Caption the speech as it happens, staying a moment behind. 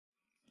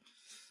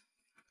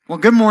Well,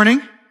 good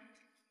morning.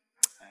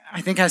 I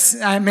think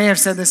I may have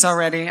said this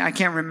already. I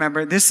can't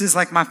remember. This is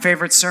like my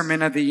favorite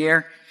sermon of the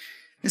year.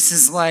 This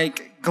is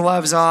like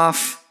gloves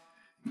off,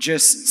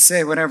 just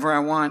say whatever I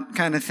want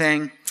kind of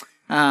thing.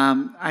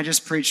 I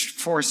just preached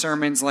 4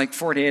 sermons like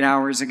 48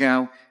 hours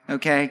ago,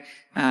 okay?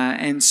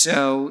 And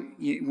so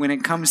when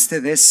it comes to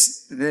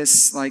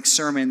this like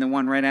sermon, the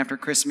one right after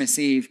Christmas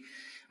Eve,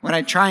 what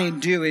I try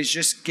and do is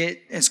just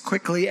get as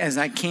quickly as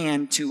I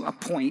can to a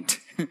point.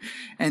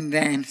 And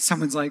then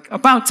someone's like,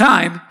 about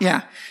time.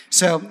 Yeah.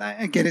 So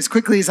I get as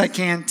quickly as I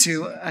can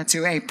to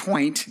a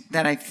point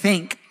that I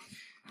think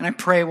and I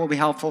pray will be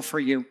helpful for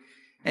you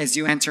as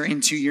you enter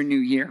into your new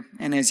year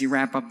and as you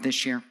wrap up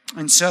this year.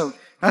 And so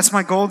that's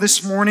my goal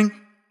this morning.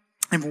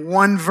 I have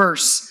one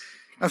verse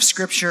of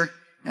scripture,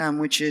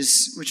 which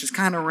is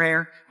kind of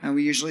rare.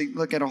 We usually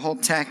look at a whole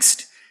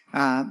text,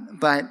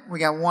 but we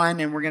got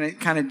one, and we're going to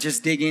kind of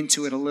just dig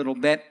into it a little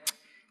bit.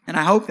 And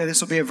I hope that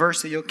this will be a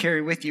verse that you'll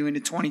carry with you into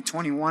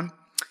 2021.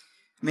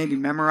 Maybe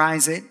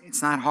memorize it.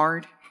 It's not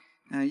hard.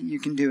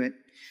 You can do it.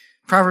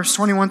 Proverbs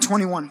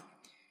 21:21.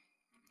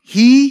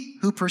 He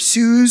who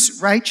pursues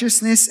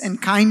righteousness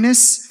and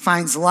kindness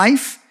finds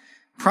life,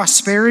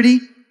 prosperity,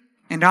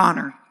 and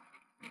honor.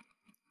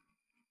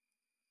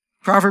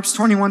 Proverbs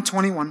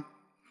 21:21.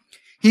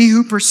 He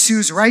who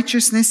pursues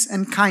righteousness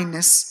and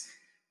kindness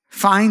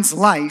finds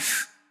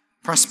life,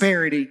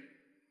 prosperity,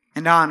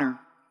 and honor.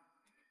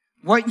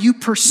 What you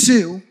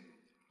pursue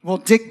will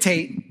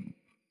dictate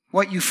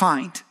what you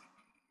find.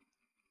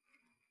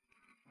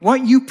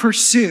 What you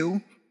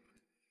pursue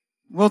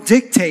will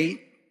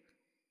dictate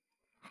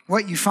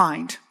what you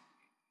find.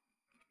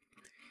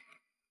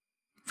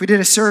 If we did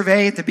a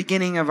survey at the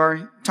beginning of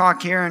our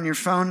talk here on your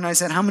phone, and I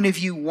said, how many of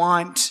you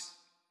want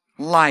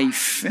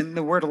life? And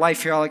the word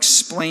life here, I'll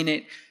explain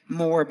it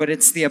more, but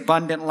it's the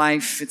abundant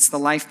life. It's the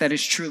life that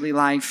is truly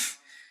life.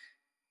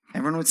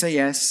 Everyone would say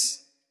yes.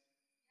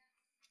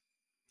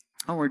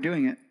 Oh, we're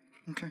doing it.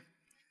 Okay.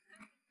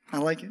 I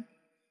like it.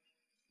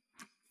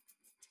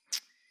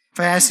 If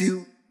I ask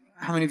you,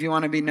 how many of you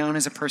want to be known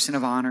as a person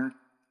of honor?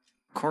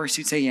 Of course,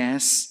 you'd say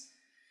yes.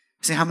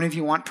 Say, how many of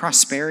you want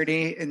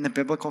prosperity in the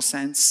biblical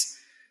sense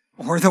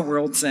or the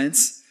world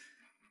sense?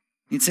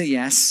 You'd say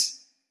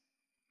yes.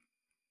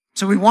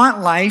 So we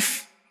want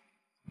life,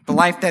 the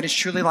life that is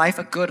truly life,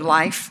 a good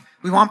life.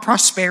 We want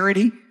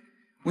prosperity.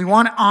 We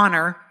want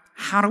honor.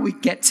 How do we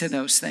get to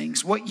those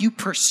things? What you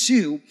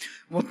pursue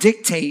will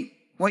dictate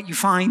what you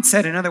find.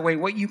 Said another way,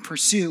 what you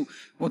pursue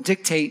will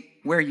dictate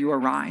where you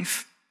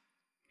arrive.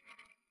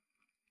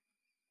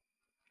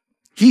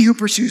 He who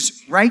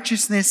pursues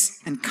righteousness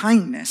and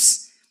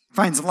kindness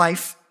finds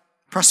life,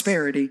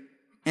 prosperity,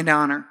 and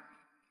honor.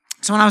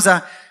 So when I was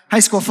a high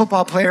school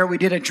football player, we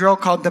did a drill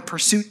called the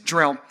pursuit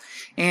drill.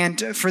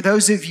 And for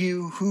those of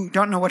you who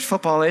don't know what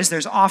football is,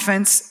 there's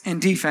offense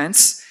and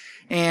defense.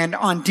 And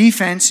on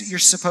defense, you're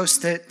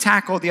supposed to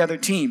tackle the other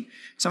team.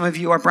 Some of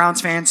you are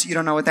Browns fans. You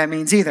don't know what that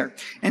means either.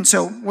 And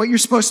so what you're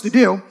supposed to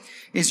do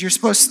is you're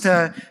supposed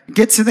to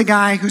get to the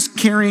guy who's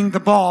carrying the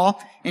ball,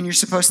 and you're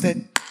supposed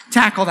to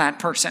tackle that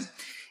person.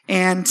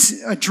 And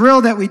a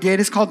drill that we did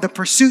is called the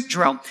pursuit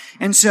drill.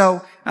 And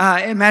so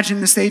imagine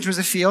the stage was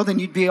a field,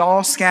 and you'd be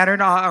all scattered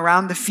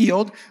around the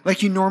field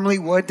like you normally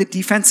would, the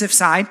defensive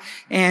side.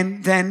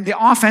 And then the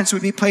offense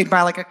would be played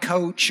by like a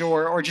coach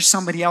or just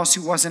somebody else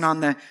who wasn't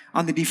on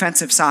the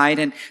defensive side.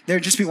 And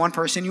there'd just be one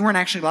person. You weren't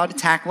actually allowed to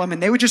tackle them.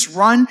 And they would just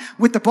run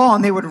with the ball,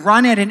 and they would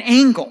run at an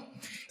angle.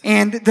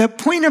 And the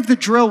point of the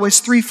drill was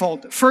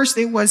threefold. First,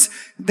 it was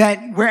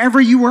that wherever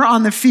you were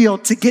on the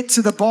field to get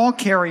to the ball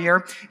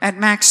carrier at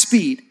max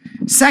speed.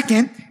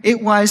 Second,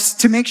 it was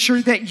to make sure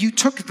that you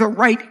took the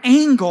right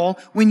angle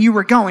when you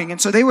were going.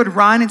 And so they would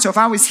run. And so if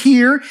I was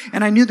here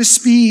and I knew the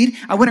speed,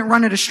 I wouldn't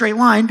run at a straight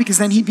line because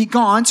then he'd be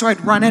gone. So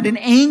I'd run at an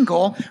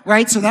angle,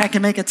 right, so that I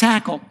could make a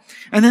tackle.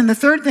 And then the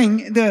third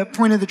thing, the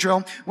point of the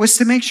drill, was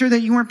to make sure that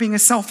you weren't being a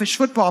selfish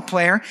football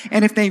player.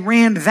 And if they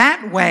ran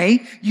that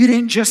way, you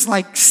didn't just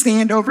like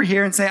stand over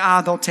here and say,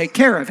 they'll take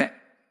care of it.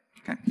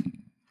 Okay.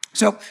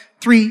 So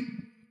 3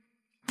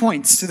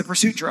 points to the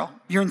pursuit drill.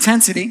 Your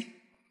intensity,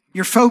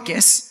 your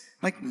focus,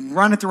 like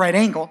run at the right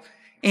angle,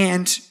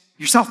 and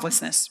your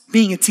selflessness,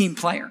 being a team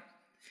player.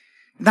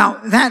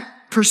 Now, that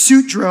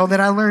pursuit drill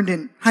that I learned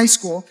in high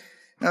school,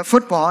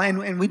 football,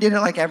 and we did it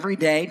like every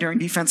day during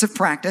defensive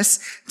practice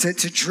to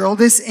drill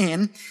this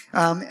in,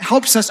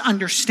 helps us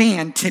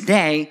understand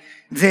today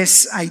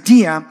this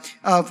idea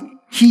of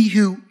he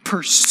who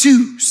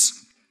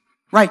pursues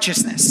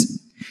righteousness.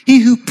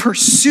 He who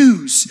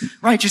pursues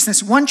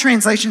righteousness. One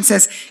translation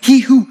says, he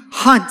who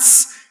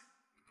hunts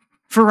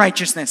for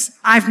righteousness.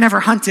 I've never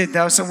hunted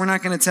though, so we're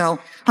not going to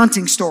tell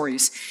hunting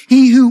stories.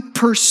 He who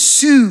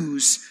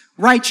pursues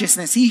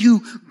righteousness. He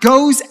who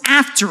goes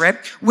after it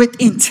with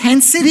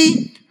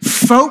intensity,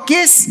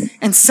 focus,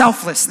 and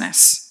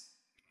selflessness.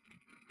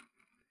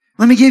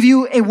 Let me give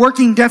you a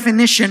working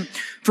definition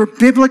for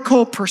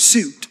biblical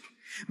pursuit.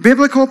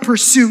 Biblical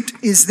pursuit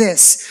is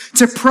this: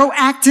 to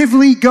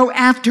proactively go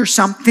after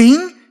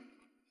something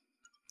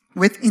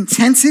with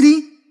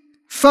intensity,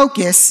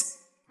 focus,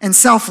 and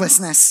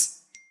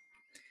selflessness.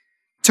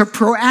 To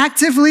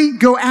proactively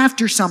go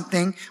after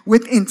something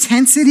with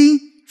intensity,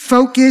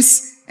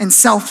 focus, and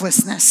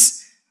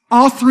selflessness.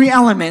 All three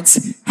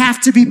elements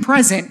have to be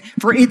present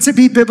for it to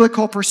be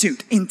biblical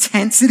pursuit.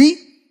 Intensity.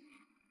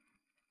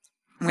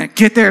 I'm going to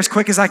get there as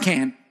quick as I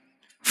can.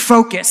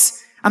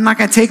 Focus. I'm not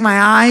going to take my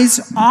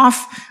eyes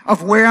off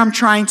of where I'm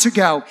trying to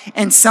go.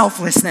 And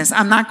selflessness.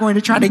 I'm not going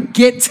to try to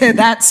get to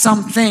that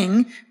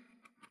something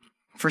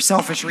for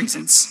selfish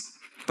reasons,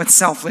 but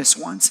selfless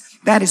ones.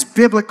 That is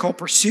biblical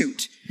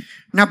pursuit.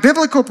 Now,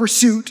 biblical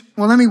pursuit,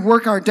 well, let me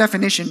work our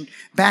definition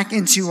back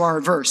into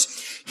our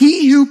verse.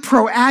 He who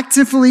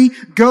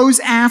proactively goes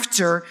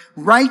after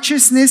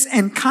righteousness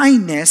and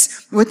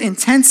kindness with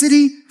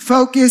intensity,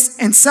 focus,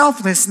 and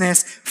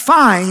selflessness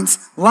finds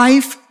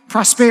life,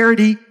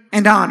 prosperity,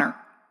 and honor.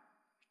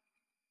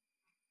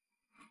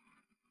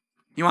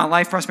 You want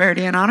life,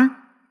 prosperity, and honor?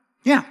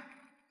 Yeah.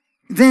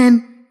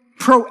 Then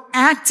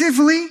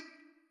proactively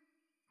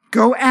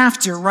go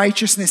after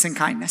righteousness and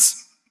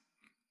kindness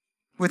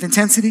with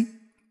intensity,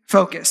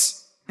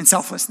 focus, and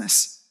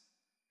selflessness.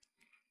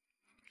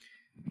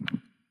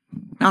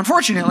 Now,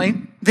 unfortunately,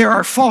 there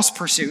are false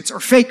pursuits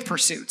or fake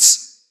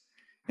pursuits.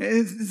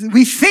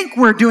 We think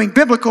we're doing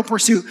biblical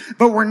pursuit,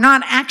 but we're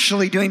not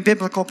actually doing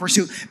biblical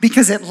pursuit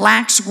because it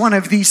lacks one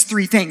of these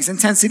three things: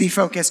 intensity,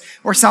 focus,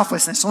 or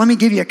selflessness. So let me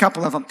give you a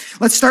couple of them.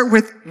 Let's start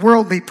with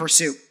worldly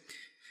pursuit.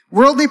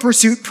 Worldly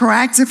pursuit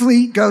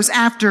proactively goes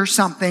after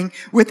something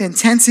with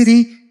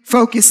intensity,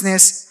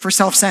 focusness, for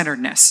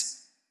self-centeredness.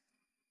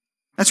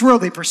 That's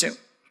worldly pursuit.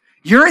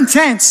 You're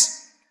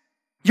intense.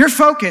 You're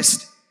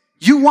focused.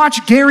 You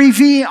watch Gary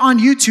Vee on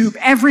YouTube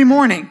every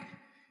morning,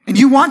 and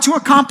you want to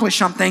accomplish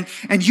something,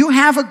 and you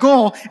have a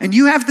goal, and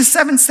you have the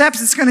 7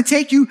 steps it's going to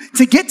take you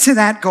to get to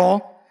that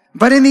goal.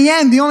 But in the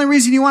end, the only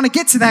reason you want to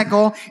get to that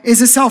goal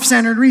is a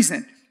self-centered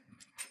reason.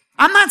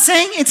 I'm not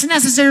saying it's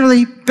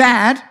necessarily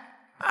bad.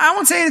 I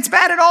won't say it's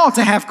bad at all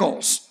to have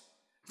goals,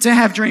 to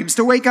have dreams,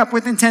 to wake up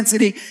with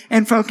intensity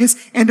and focus,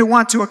 and to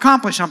want to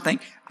accomplish something.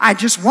 I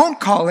just won't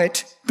call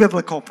it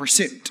biblical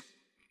pursuit.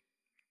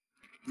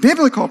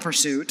 Biblical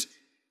pursuit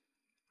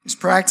is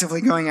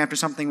proactively going after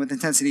something with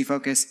intensity,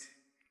 focus,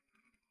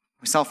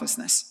 with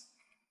selflessness.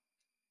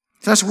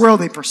 So that's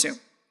worldly pursuit.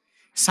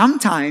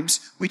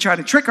 Sometimes we try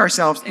to trick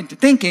ourselves into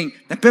thinking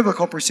that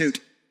biblical pursuit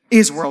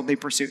is worldly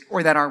pursuit,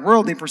 or that our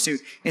worldly pursuit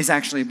is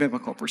actually a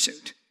biblical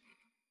pursuit.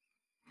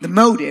 The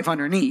motive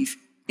underneath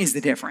is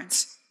the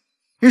difference.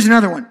 Here's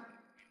another one.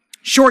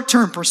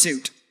 Short-term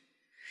pursuit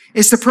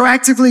is to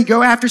proactively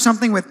go after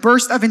something with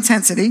bursts of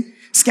intensity,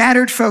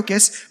 scattered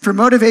focus, for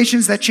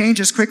motivations that change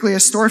as quickly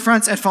as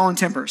storefronts at fallen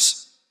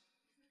timbers.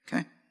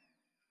 Okay?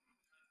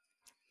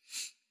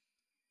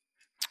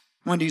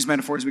 I wanted to use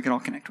metaphors we could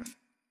all connect with.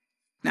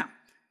 Now,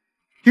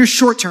 here's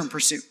short-term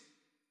pursuit.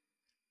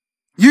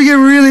 You get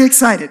really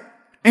excited,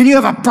 and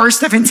you have a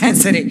burst of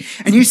intensity,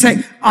 and you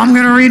say, I'm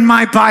going to read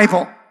my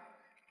Bible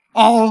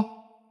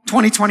all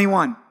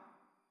 2021.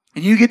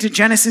 And you get to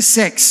Genesis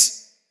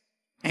 6,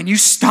 and you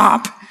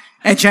stop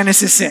at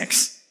Genesis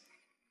 6.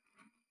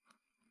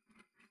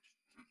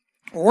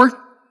 Or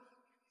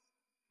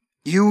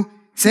you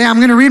say, I'm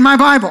going to read my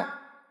Bible,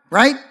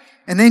 right?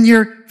 And then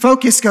your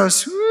focus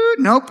goes,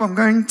 nope, I'm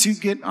going to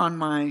get on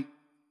my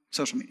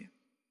social media.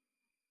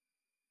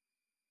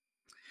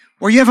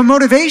 Or you have a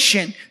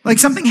motivation, like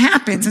something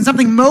happens and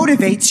something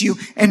motivates you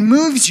and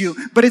moves you,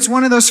 but it's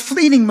one of those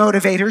fleeting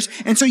motivators.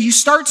 And so you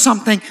start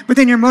something, but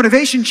then your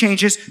motivation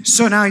changes,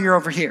 so now you're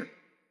over here.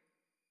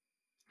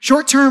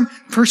 Short-term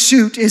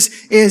pursuit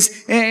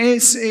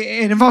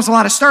it involves a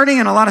lot of starting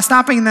and a lot of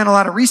stopping and then a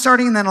lot of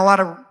restarting and then a lot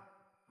of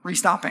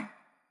restopping.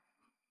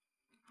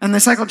 And the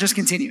cycle just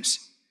continues.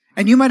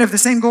 And you might have the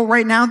same goal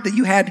right now that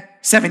you had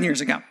 7 years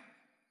ago.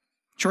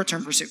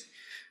 Short-term pursuit.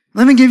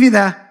 Let me give you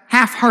the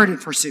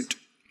half-hearted pursuit.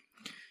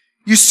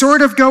 You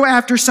sort of go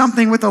after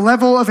something with a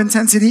level of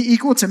intensity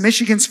equal to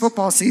Michigan's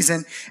football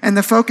season and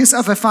the focus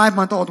of a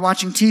 5-month-old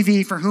watching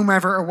TV for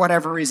whomever or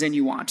whatever reason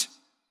you want.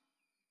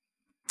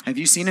 Have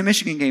you seen a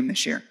Michigan game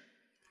this year?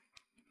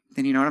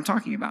 Then you know what I'm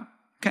talking about.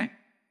 Okay.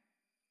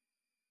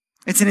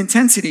 It's an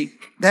intensity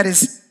that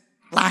is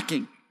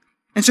lacking.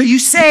 And so you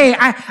say,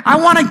 I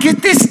want to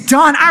get this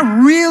done.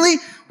 I really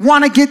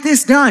want to get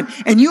this done.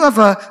 And you have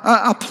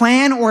a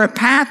plan or a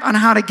path on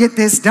how to get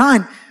this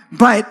done.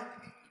 But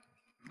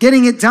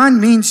getting it done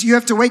means you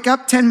have to wake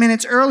up 10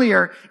 minutes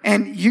earlier,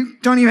 and you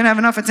don't even have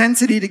enough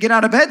intensity to get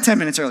out of bed 10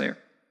 minutes earlier.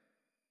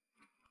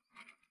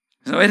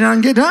 So it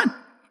doesn't get done.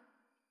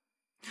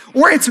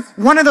 Or it's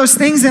one of those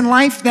things in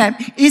life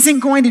that isn't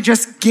going to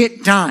just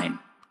get done.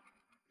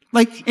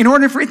 Like, in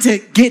order for it to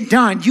get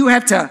done, you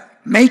have to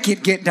make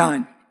it get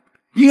done.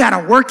 You got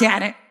to work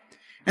at it.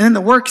 And then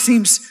the work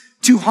seems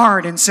too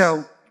hard, and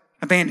so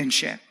abandon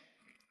ship.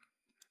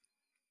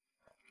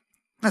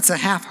 That's a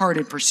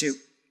half-hearted pursuit.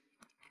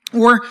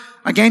 Or,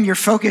 again, your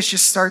focus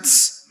just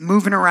starts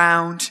moving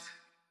around.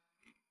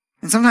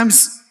 And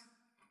sometimes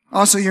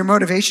also your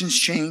motivations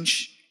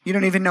change. You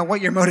don't even know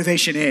what your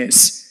motivation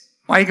is.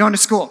 Why are you going to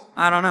school?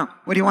 I don't know.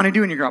 What do you want to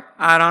do when you grow up?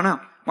 I don't know.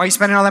 Why are you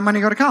spending all that money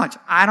to go to college?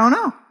 I don't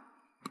know.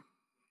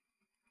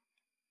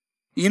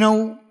 You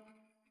know,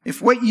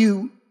 if what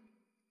you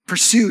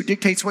pursue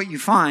dictates what you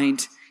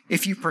find,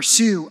 if you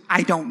pursue,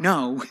 I don't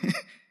know,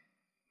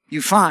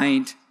 you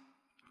find,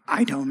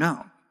 I don't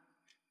know.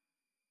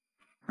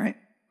 Right?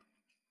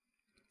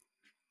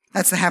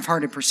 That's the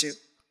half-hearted pursuit.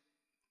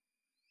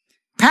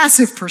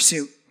 Passive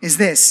pursuit is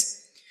this.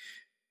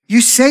 You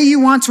say you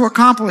want to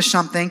accomplish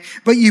something,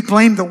 but you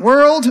blame the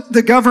world,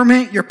 the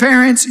government, your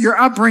parents, your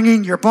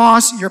upbringing, your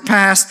boss, your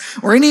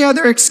past, or any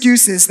other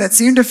excuses that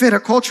seem to fit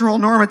a cultural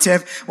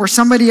normative where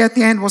somebody at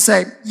the end will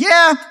say,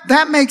 yeah,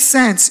 that makes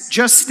sense.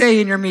 Just stay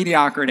in your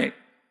mediocrity.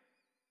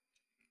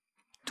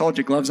 Told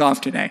you, gloves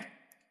off today.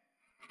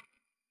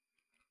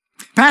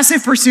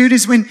 Passive pursuit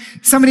is when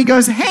somebody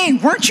goes, hey,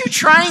 weren't you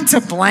trying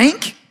to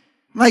blank?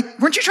 Like,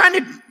 weren't you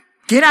trying to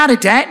get out of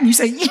debt? And you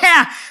say,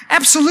 yeah,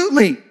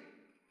 absolutely.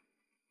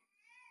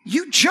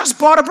 You just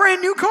bought a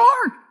brand new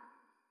car.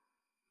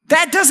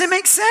 That doesn't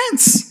make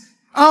sense.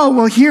 Oh,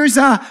 well, here's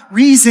a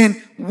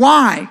reason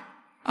why.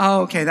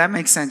 Oh, okay, that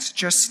makes sense.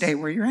 Just stay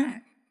where you're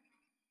at.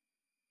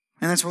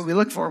 And that's what we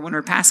look for when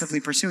we're passively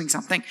pursuing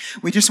something.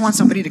 We just want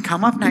somebody to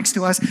come up next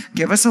to us,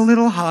 give us a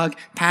little hug,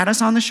 pat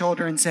us on the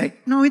shoulder, and say,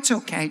 no, it's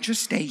okay.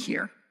 Just stay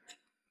here.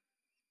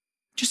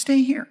 Just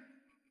stay here.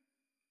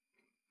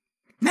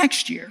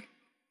 Next year.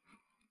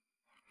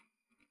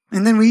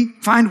 And then we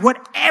find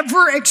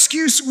whatever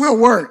excuse will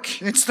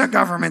work. It's the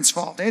government's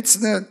fault. It's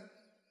the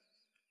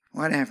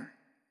whatever.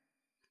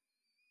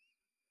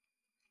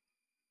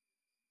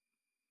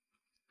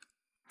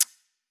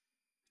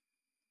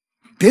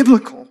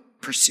 Biblical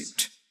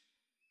pursuit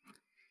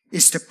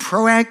is to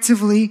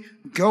proactively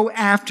go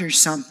after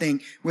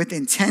something with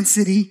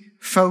intensity,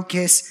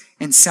 focus,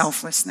 and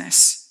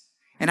selflessness.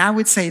 And I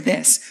would say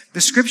this,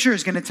 the scripture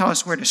is going to tell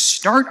us where to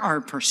start our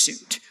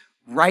pursuit.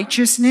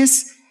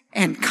 Righteousness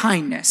and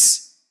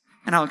kindness.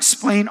 And I'll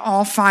explain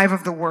all 5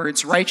 of the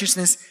words,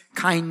 righteousness,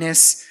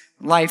 kindness,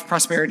 life,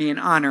 prosperity, and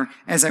honor,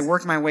 as I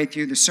work my way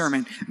through the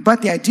sermon.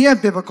 But the idea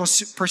of biblical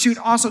pursuit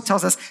also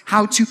tells us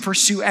how to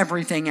pursue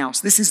everything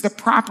else. This is the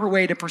proper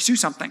way to pursue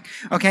something,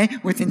 okay?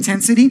 With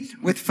intensity,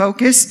 with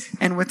focus,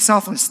 and with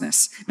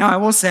selflessness. Now, I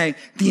will say,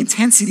 the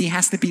intensity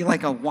has to be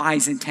like a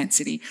wise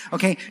intensity,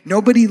 okay?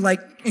 Nobody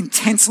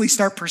intensely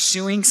start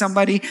pursuing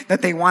somebody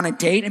that they want to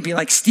date and be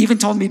like, Stephen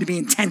told me to be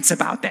intense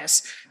about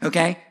this,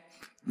 okay?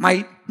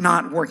 Might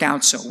not work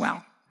out so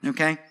well,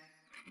 okay?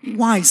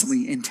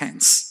 Wisely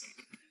intense.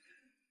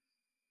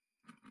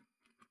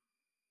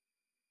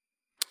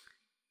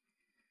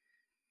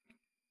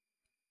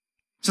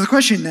 So the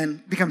question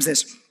then becomes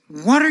this,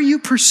 what are you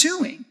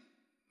pursuing?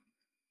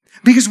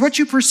 Because what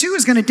you pursue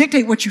is going to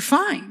dictate what you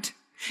find.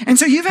 And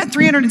so you've had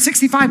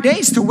 365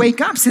 days to wake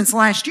up since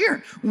last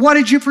year. What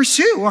did you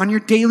pursue on your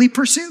daily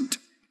pursuit?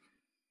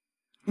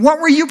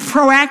 What were you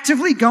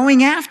proactively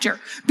going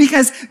after?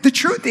 Because the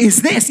truth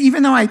is this,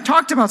 even though I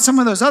talked about some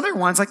of those other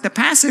ones, like the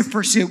passive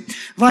pursuit,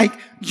 like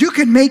you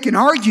could make an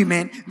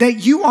argument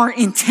that you are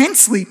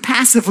intensely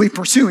passively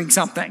pursuing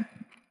something.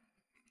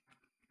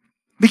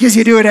 Because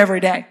you do it every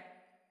day.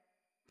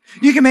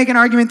 You can make an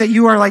argument that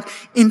you are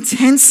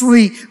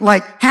intensely,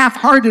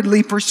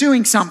 half-heartedly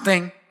pursuing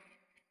something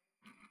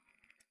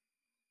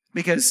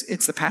because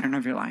it's the pattern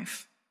of your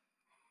life.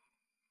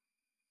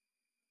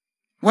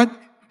 What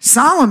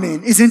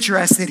Solomon is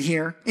interested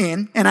here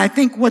in, and I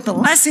think what the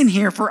lesson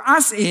here for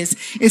us is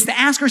to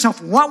ask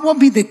ourselves, what will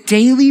be the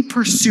daily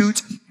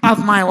pursuit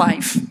of my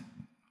life?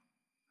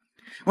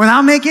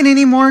 Without making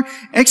any more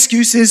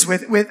excuses,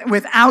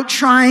 without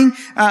trying,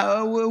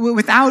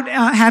 without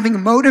having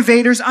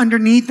motivators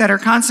underneath that are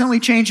constantly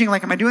changing,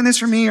 like, am I doing this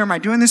for me or am I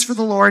doing this for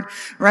the Lord,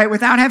 right?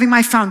 Without having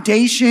my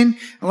foundation,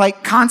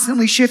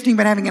 constantly shifting,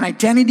 but having an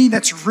identity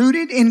that's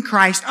rooted in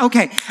Christ.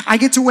 Okay, I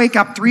get to wake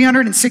up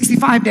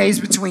 365 days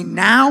between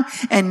now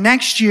and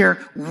next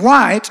year.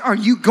 What are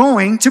you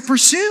going to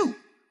pursue?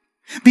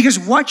 Because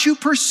what you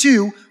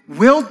pursue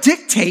will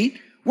dictate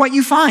what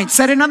you find.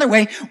 Said another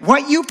way,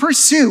 what you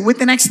pursue with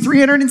the next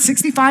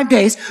 365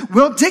 days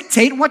will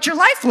dictate what your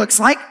life looks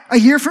like a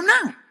year from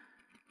now.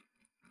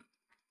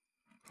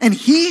 And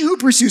he who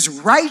pursues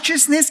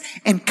righteousness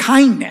and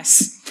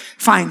kindness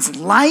finds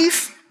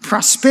life,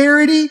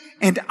 prosperity,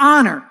 and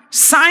honor.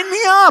 Sign me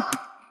up.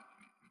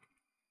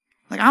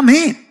 I'm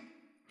in.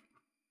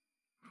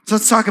 So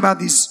let's talk about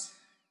these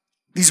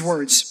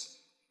words.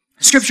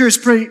 Scripture is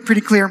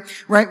pretty clear,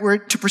 right? We're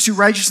to pursue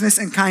righteousness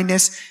and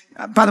kindness.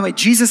 By the way,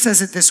 Jesus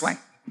says it this way.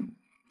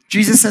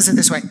 Jesus says it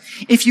this way.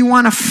 If you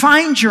want to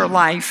find your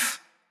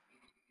life,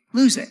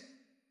 lose it.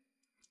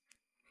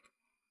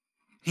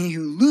 He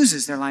who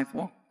loses their life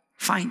will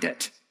find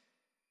it.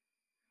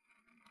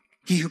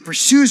 He who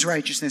pursues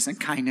righteousness and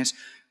kindness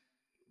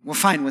will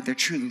find what they're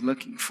truly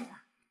looking for.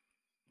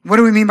 What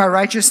do we mean by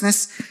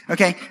righteousness?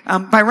 Okay,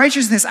 by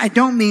righteousness, I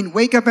don't mean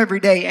wake up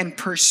every day and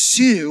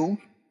pursue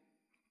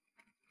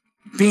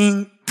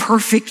being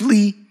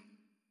perfectly,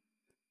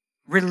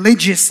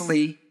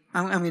 religiously,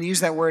 I'm going to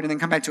use that word and then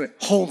come back to it,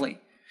 holy.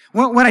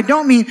 What I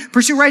don't mean,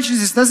 pursue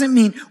righteousness doesn't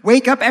mean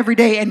wake up every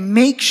day and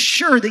make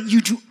sure that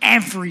you do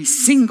every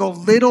single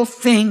little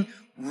thing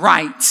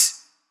right.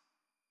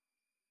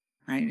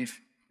 Right?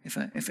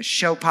 If a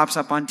show pops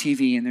up on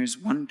TV and there's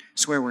one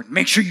swear word,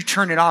 make sure you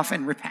turn it off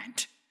and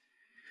repent.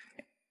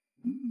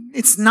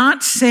 It's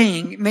not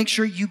saying make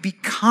sure you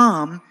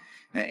become,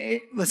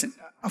 listen,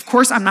 of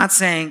course I'm not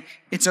saying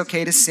it's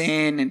okay to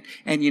sin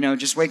and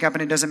just wake up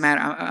and it doesn't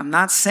matter. I'm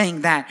not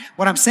saying that.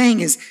 What I'm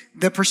saying is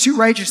the pursue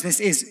righteousness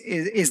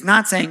is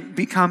not saying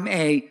become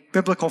a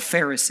biblical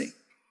Pharisee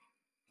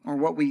or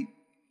what we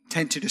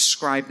tend to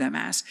describe them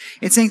as.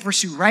 It's saying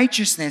pursue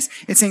righteousness.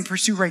 It's saying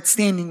pursue right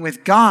standing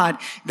with God.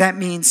 That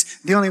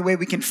means the only way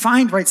we can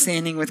find right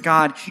standing with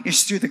God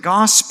is through the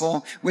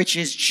gospel, which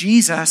is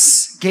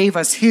Jesus gave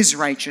us his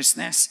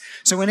righteousness.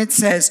 So when it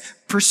says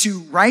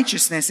pursue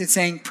righteousness, it's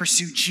saying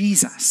pursue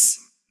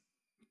Jesus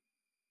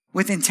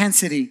with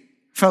intensity,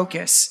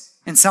 focus,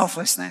 and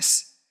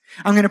selflessness.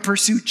 I'm going to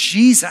pursue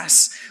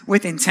Jesus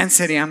with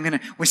intensity.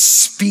 With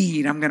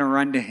speed, I'm going to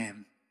run to him.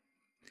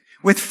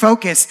 With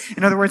focus,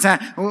 in other words,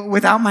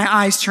 without my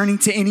eyes turning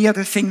to any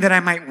other thing that I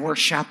might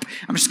worship,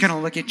 I'm just going to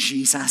look at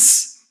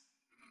Jesus.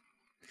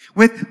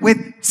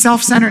 With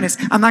self-centeredness,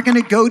 I'm not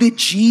going to go to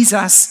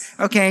Jesus,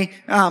 okay,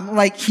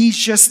 like he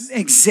just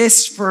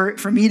exists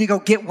for me to go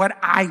get what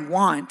I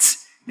want.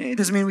 It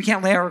doesn't mean we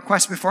can't lay our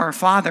requests before our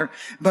Father,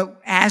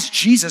 but as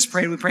Jesus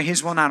prayed, we pray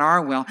his will, not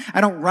our will.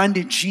 I don't run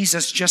to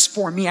Jesus just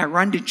for me. I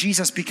run to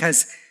Jesus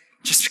because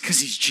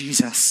he's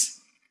Jesus.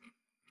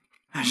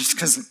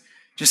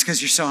 Just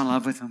because you're so in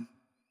love with him.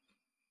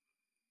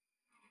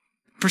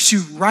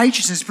 Pursue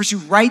righteousness, pursue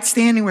right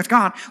standing with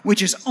God,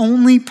 which is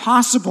only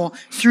possible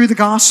through the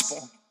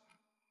gospel.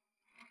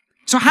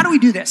 So how do we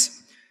do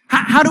this?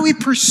 How do we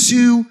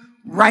pursue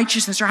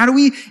righteousness? Or how do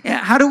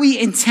we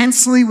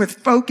intensely, with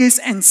focus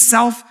and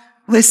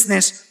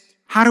selflessness,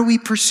 how do we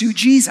pursue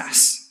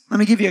Jesus? Let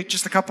me give you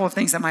just a couple of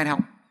things that might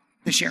help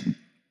this year.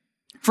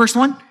 First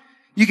one,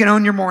 you can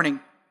own your morning.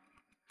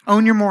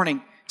 Own your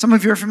morning. Some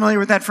of you are familiar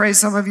with that phrase.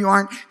 Some of you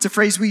aren't. It's a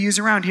phrase we use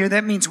around here.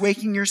 That means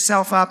waking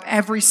yourself up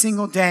every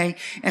single day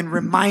and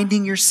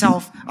reminding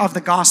yourself of the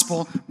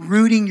gospel,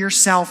 rooting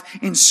yourself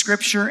in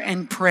scripture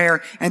and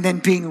prayer, and then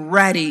being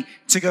ready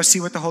to go see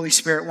what the Holy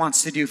Spirit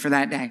wants to do for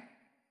that day.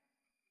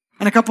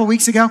 And a couple of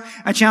weeks ago,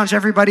 I challenged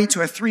everybody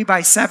to a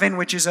 3x7,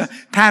 which is a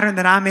pattern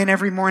that I'm in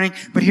every morning.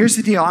 But here's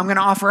the deal. I'm going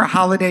to offer a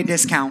holiday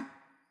discount.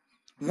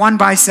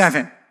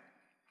 1x7.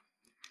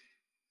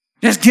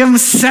 Just give them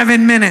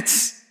 7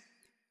 minutes.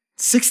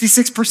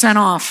 66%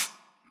 off.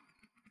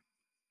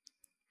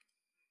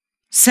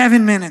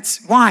 7 minutes.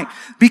 Why?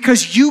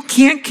 Because you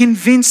can't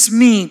convince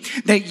me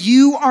that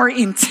you are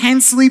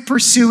intensely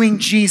pursuing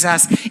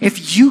Jesus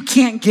if you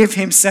can't give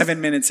him 7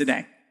 minutes a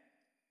day.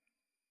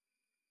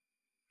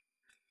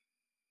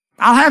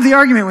 I'll have the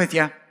argument with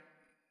you.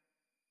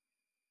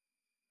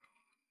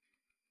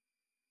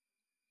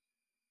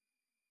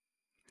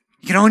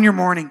 You can own your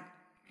morning.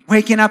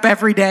 Waking up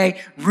every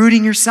day,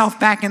 rooting yourself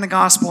back in the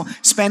gospel,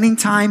 spending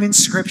time in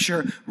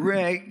scripture,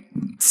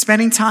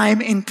 spending time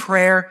in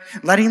prayer,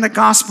 letting the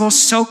gospel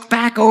soak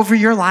back over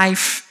your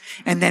life,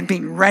 and then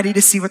being ready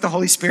to see what the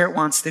Holy Spirit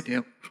wants to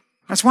do.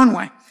 That's one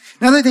way.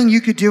 Another thing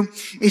you could do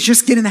is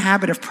just get in the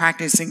habit of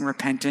practicing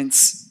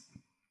repentance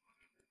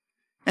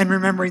and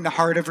remembering the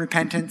heart of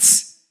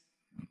repentance,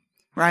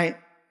 right?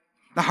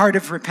 The heart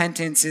of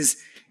repentance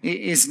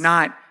is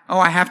not,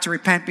 I have to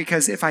repent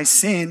because if I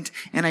sinned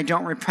and I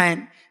don't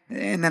repent,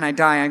 and then I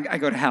die, I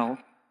go to hell.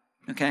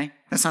 Okay?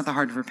 That's not the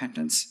heart of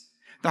repentance.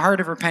 The heart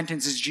of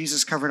repentance is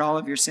Jesus covered all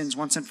of your sins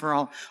once and for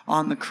all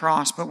on the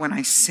cross. But when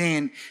I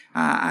sin,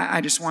 I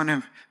just want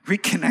to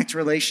reconnect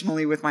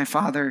relationally with my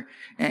Father.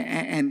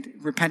 And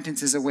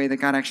repentance is a way that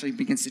God actually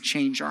begins to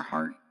change our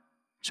heart.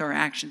 So our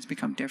actions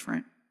become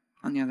different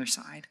on the other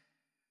side.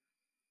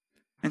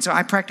 And so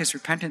I practice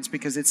repentance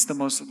because it's the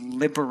most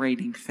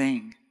liberating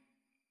thing.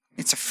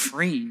 It's a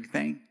freeing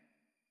thing.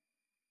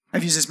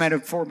 I've used this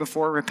metaphor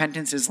before.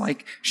 Repentance is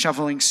like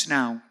shoveling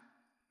snow.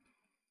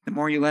 The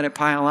more you let it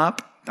pile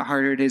up, the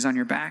harder it is on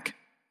your back.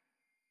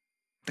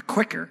 The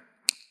quicker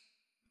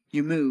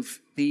you move,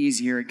 the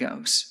easier it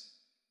goes.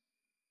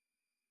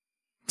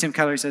 Tim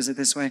Keller says it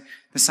this way: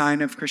 the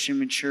sign of Christian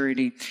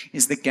maturity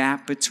is the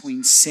gap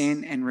between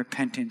sin and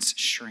repentance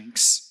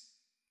shrinks.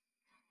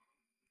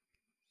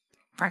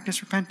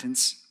 Practice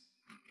repentance.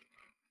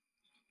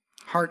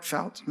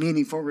 Heartfelt,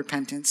 meaningful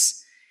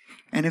repentance.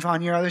 And if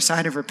on your other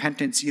side of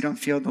repentance, you don't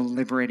feel the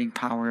liberating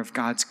power of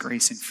God's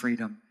grace and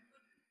freedom,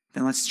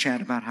 then let's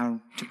chat about how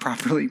to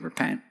properly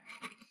repent.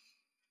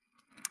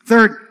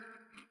 Third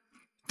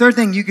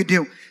thing you could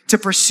do to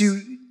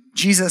pursue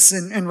Jesus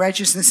and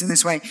righteousness in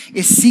this way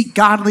is seek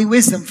godly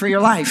wisdom for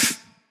your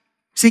life.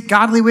 Seek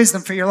godly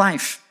wisdom for your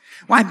life.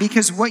 Why?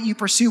 Because what you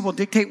pursue will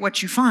dictate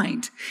what you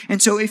find.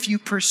 And so if you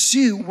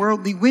pursue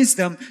worldly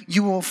wisdom,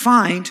 you will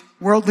find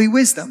worldly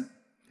wisdom.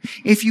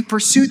 If you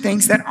pursue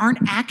things that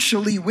aren't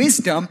actually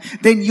wisdom,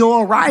 then you'll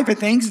arrive at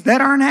things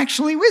that aren't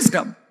actually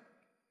wisdom.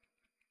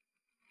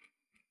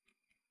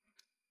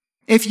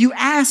 If you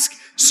ask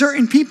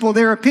certain people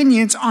their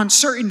opinions on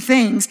certain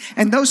things,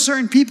 and those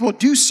certain people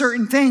do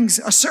certain things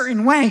a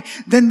certain way,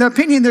 then the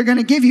opinion they're going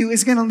to give you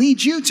is going to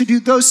lead you to do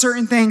those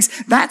certain things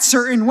that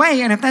certain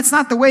way. And if that's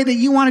not the way that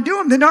you want to do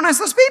them, then don't ask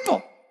those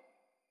people.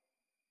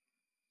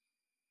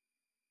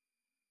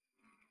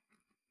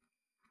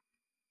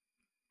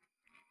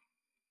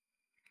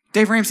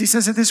 Dave Ramsey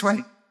says it this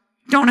way: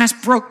 don't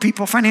ask broke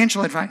people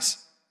financial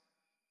advice.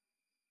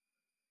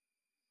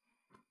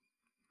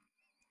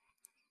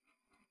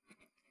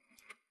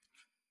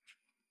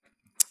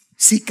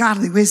 Seek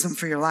godly wisdom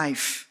for your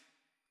life.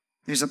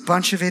 There's a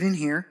bunch of it in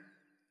here,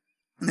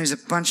 and there's a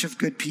bunch of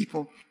good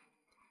people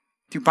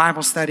through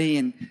Bible study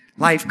and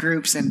life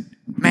groups and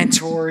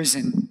mentors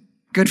and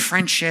good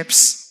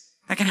friendships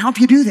that can help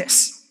you do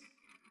this.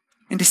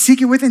 And to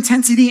seek it with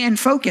intensity and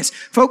focus.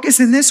 Focus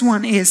in this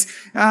one is,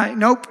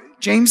 nope,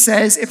 James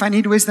says, if I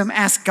need wisdom,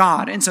 ask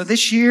God. And so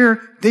this year,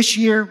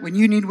 when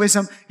you need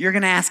wisdom, you're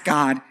going to ask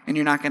God, and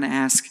you're not going to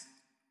ask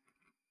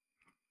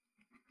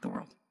the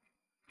world.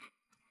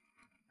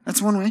 That's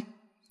one way.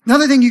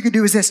 Another thing you could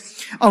do is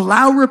this: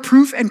 allow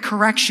reproof and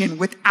correction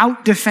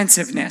without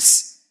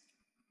defensiveness.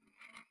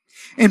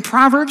 In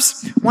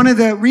Proverbs, one of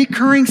the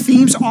recurring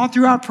themes all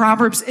throughout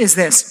Proverbs is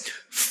this: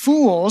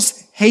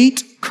 fools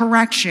hate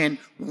correction.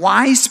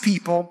 Wise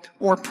people,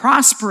 or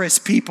prosperous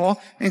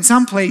people, in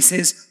some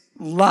places,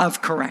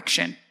 love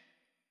correction.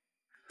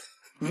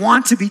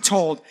 Want to be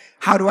told,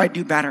 how do I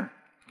do better?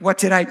 What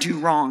did I do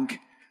wrong?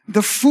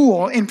 The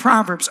fool in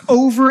Proverbs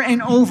over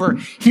and over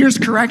hears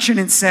correction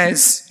and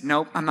says,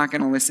 nope, I'm not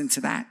going to listen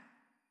to that.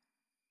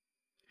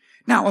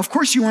 Now, of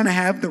course, you want to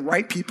have the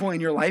right people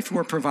in your life who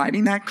are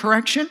providing that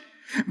correction.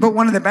 But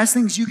one of the best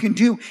things you can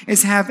do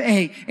is have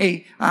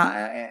a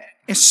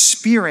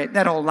spirit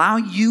that'll allow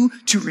you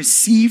to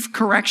receive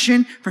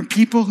correction from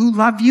people who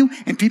love you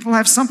and people who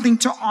have something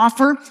to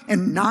offer,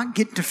 and not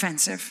get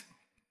defensive.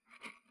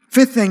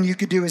 Fifth thing you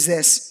could do is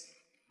this: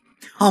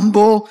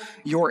 humble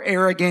your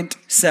arrogant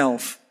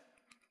self.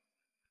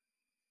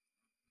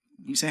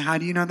 You say, how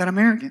do you know that I'm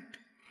arrogant?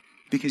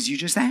 Because you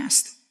just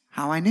asked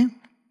how I knew.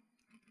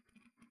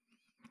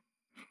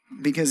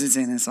 Because it's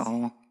in us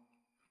all.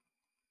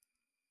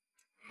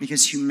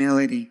 Because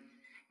humility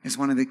is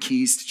one of the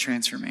keys to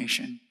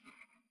transformation.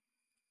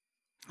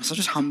 So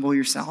just humble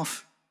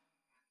yourself.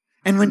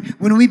 And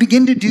when we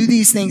begin to do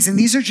these things, and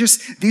these are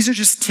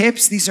just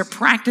tips, these are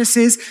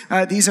practices,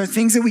 these are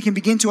things that we can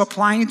begin to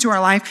apply into our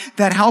life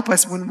that help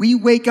us when we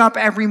wake up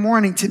every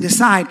morning to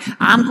decide,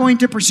 I'm going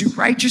to pursue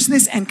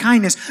righteousness and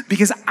kindness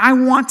because I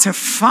want to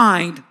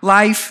find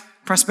life,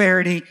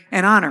 prosperity,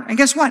 and honor. And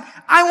guess what?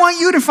 I want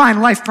you to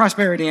find life,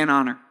 prosperity, and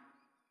honor.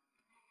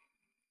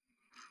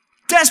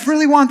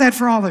 Desperately want that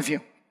for all of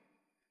you.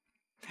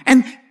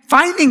 And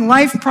finding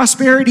life,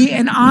 prosperity,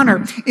 and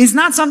honor is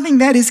not something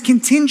that is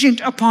contingent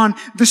upon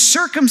the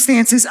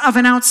circumstances of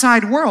an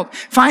outside world.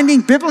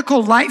 Finding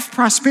biblical life,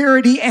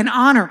 prosperity, and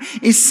honor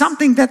is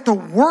something that the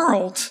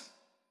world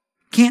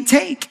can't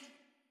take.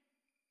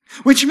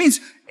 Which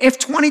means if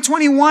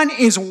 2021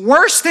 is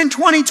worse than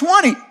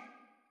 2020,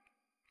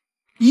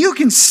 you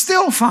can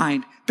still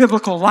find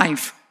biblical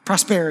life,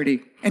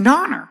 prosperity, and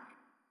honor.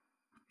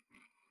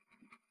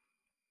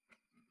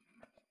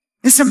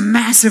 This is a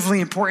massively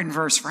important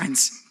verse,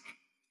 friends.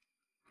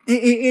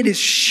 It is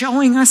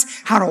showing us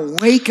how to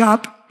wake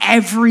up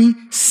every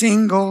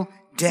single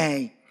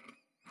day.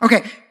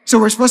 Okay, so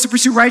we're supposed to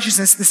pursue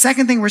righteousness. The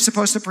second thing we're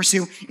supposed to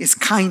pursue is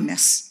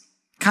kindness.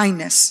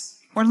 Kindness,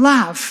 or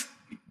love.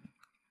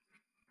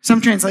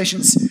 Some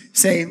translations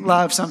say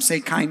love, some say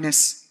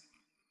kindness.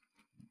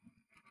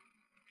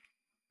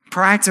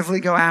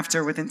 Proactively go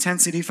after, with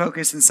intensity,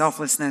 focus, and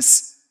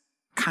selflessness,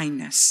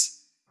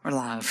 kindness, or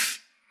love.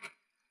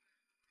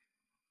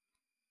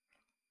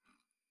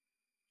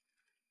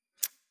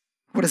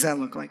 What does that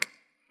look like?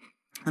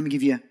 Let me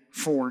give you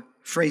 4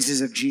 phrases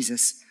of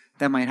Jesus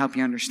that might help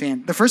you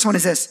understand. The first one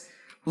is this: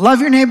 love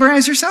your neighbor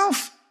as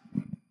yourself.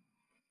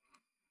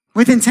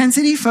 With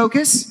intensity,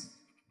 focus,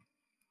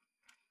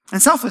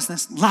 and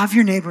selflessness. Love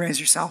your neighbor as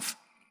yourself.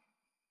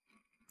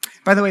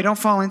 By the way, don't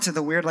fall into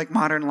the weird,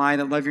 modern lie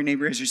that love your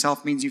neighbor as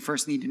yourself means you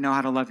first need to know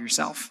how to love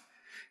yourself.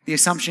 The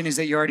assumption is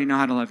that you already know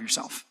how to love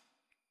yourself.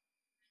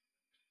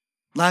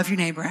 Love your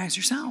neighbor as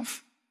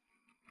yourself.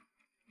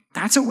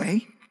 That's a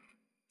way.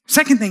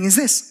 Second thing is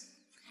this: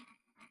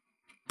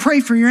 pray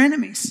for your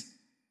enemies.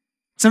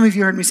 Some of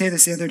you heard me say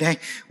this the other day.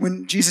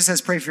 When Jesus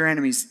says pray for your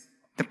enemies,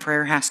 the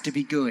prayer has to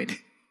be good.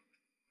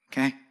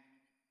 Okay?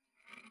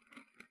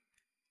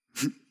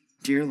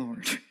 Dear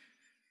Lord.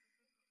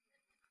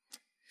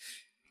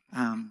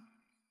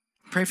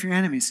 Pray for your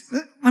enemies.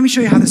 Let me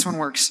show you how this one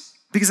works.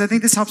 because I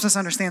think this helps us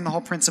understand the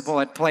whole principle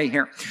at play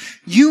here.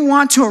 You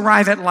want to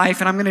arrive at life,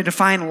 and I'm going to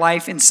define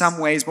life in some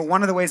ways, but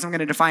one of the ways I'm going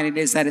to define it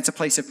is that it's a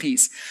place of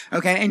peace,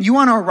 okay? And you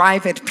want to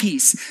arrive at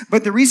peace,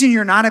 but the reason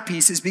you're not at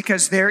peace is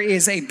because there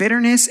is a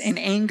bitterness and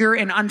anger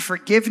and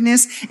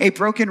unforgiveness, a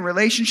broken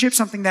relationship,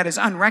 something that is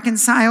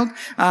unreconciled.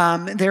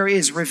 There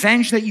is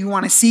revenge that you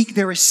want to seek.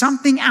 There is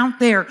something out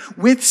there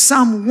with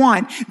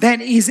someone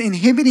that is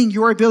inhibiting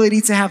your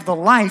ability to have the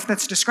life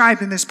that's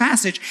described in this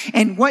passage.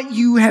 And what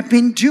you have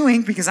been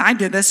doing, because I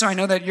did this, so I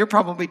know that you're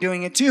probably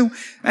doing it too,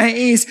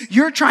 is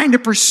you're trying to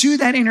pursue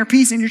that inner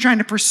peace and you're trying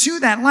to pursue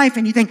that life.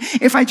 And you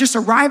think, if I just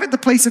arrive at the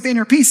place of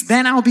inner peace,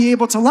 then I'll be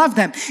able to love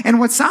them. And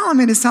what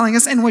Solomon is telling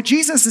us and what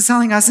Jesus is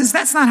telling us is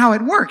that's not how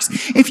it works.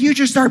 If you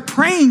just start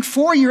praying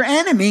for your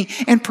enemy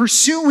and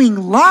pursuing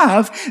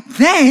love,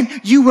 then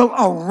you will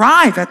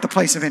arrive at the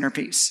place of inner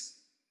peace.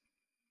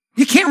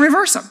 You can't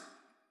reverse them.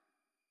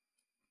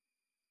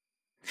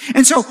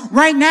 And so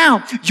right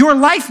now, your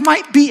life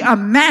might be a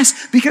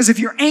mess because of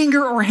your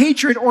anger or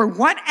hatred or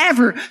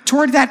whatever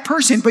toward that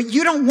person, but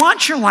you don't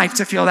want your life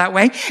to feel that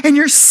way. And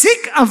you're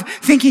sick of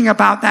thinking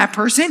about that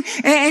person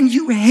and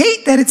you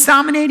hate that it's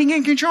dominating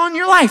and controlling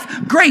your life.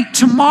 Great.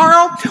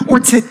 Tomorrow or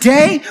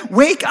today,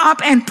 wake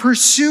up and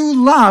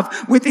pursue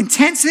love with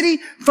intensity,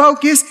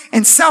 focus,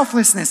 and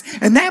selflessness.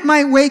 And that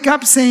might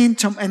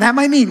that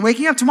might mean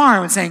waking up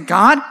tomorrow and saying,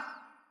 God,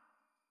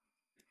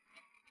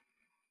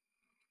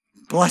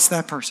 bless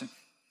that person.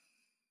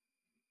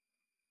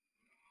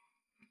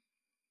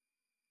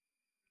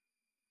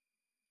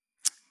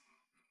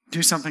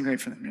 Do something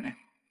great for them today.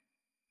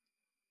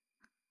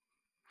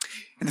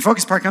 And the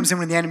focus part comes in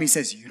when the enemy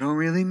says, you don't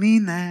really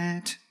mean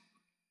that.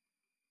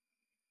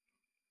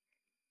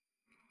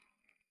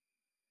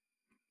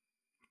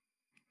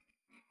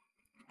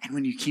 And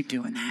when you keep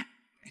doing that,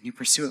 and you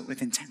pursue it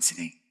with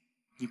intensity,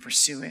 you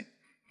pursue it,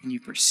 and you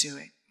pursue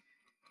it,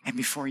 and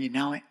before you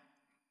know it,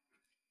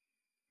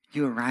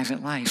 you arrive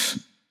at life.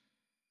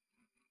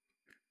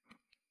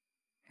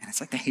 And it's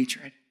like the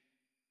hatred,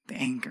 the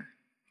anger,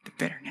 the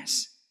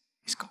bitterness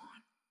is gone.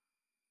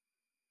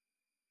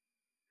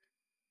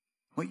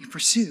 What you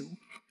pursue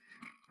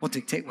will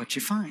dictate what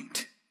you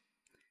find.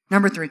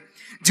 Number 3,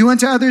 do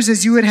unto others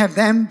as you would have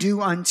them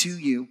do unto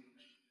you.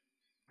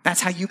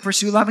 That's how you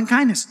pursue love and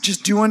kindness.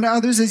 Just do unto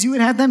others as you would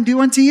have them do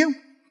unto you.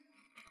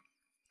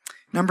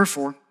 Number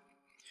 4,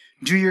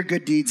 do your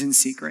good deeds in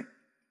secret.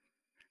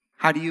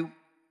 How do you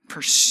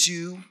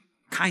pursue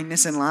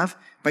kindness and love?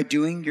 By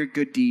doing your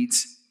good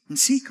deeds in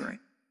secret.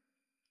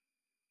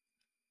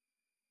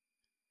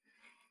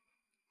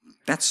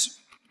 That's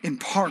in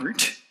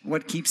part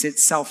what keeps it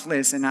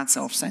selfless and not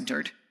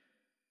self-centered,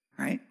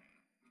 right?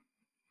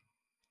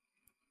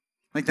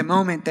 Like the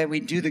moment that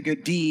we do the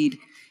good deed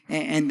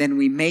and then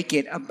we make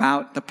it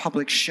about the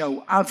public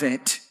show of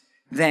it,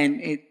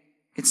 then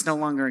it's no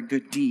longer a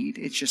good deed.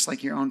 It's just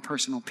like your own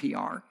personal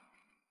PR.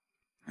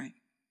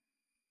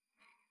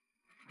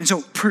 And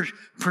so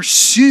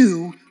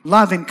pursue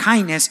love and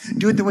kindness.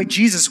 Do it the way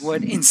Jesus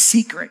would, in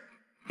secret.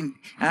 And,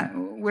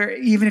 where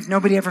even if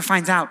nobody ever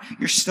finds out,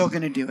 you're still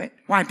going to do it.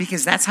 Why?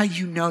 Because that's how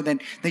you know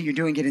that you're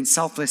doing it in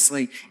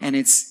selflessly and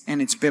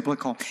it's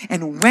biblical.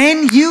 And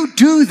when you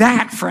do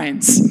that,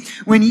 friends,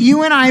 when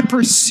you and I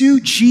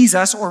pursue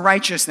Jesus or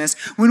righteousness,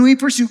 when we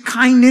pursue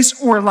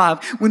kindness or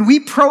love, when we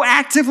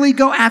proactively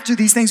go after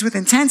these things with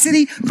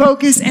intensity,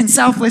 focus, and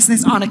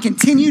selflessness on a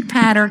continued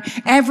pattern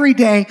every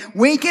day,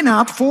 waking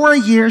up for a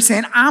year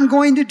saying, I'm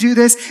going to do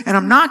this and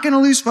I'm not going to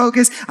lose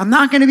focus. I'm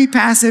not going to be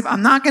passive.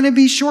 I'm not going to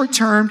be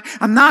short-term.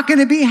 I'm not going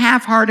to be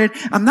half-hearted.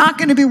 I'm not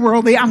going to be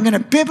worldly. I'm going to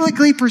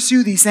biblically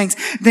pursue these things.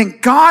 Then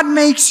God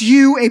makes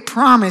you a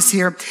promise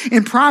here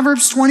in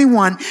Proverbs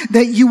 21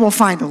 that you will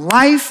find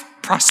life,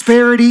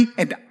 prosperity,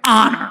 and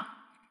honor.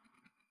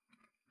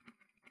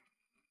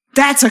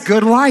 That's a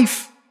good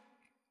life.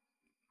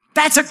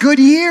 That's a good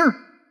year.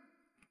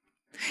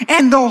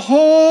 And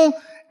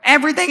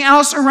everything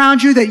else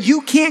around you that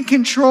you can't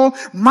control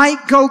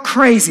might go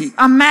crazy.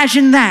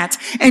 Imagine that.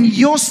 And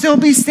you'll still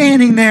be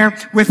standing there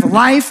with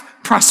life,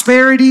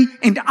 prosperity,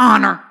 and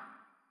honor.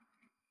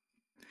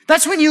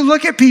 That's when you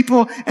look at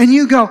people and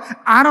you go,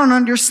 I don't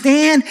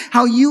understand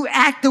how you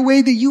act the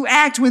way that you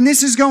act when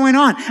this is going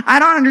on. I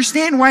don't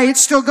understand why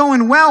it's still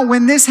going well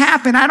when this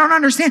happened. I don't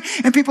understand.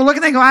 And people look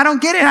and they go, I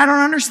don't get it. I don't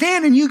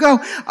understand. And you go,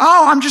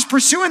 oh, I'm just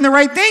pursuing the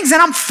right things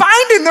and I'm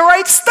finding the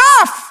right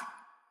stuff.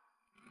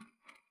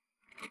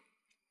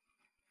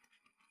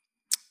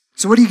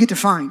 So what do you get to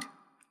find?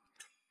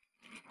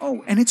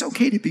 Oh, and it's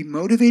okay to be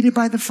motivated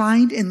by the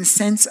find in the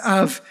sense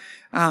of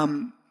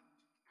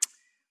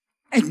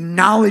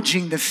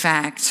acknowledging the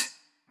fact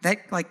that,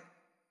 like,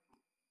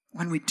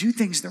 when we do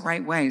things the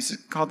right way, it's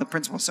called the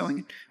principle of sowing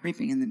and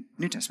reaping in the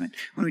New Testament.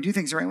 When we do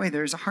things the right way,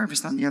 there's a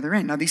harvest on the other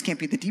end. Now, these can't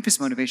be the deepest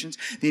motivations.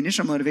 The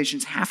initial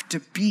motivations have to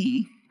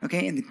be,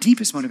 okay, and the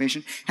deepest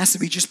motivation has to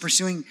be just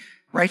pursuing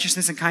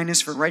righteousness and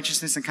kindness for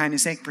righteousness and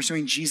kindness' sake,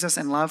 pursuing Jesus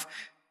and love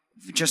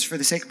just for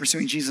the sake of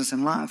pursuing Jesus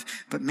and love.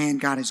 But man,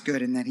 God is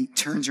good in that he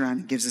turns around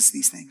and gives us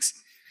these things.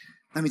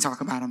 Let me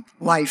talk about them.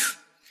 Life.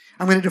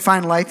 I'm going to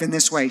define life in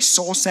this way: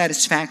 soul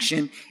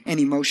satisfaction and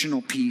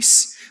emotional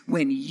peace.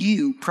 When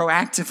you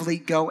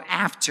proactively go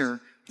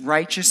after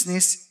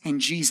righteousness and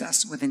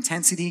Jesus with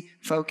intensity,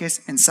 focus,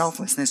 and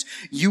selflessness,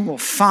 you will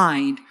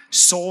find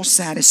soul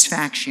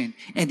satisfaction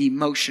and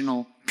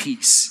emotional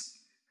peace.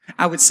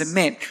 I would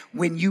submit,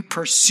 when you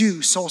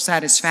pursue soul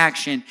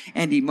satisfaction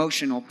and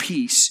emotional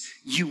peace,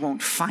 you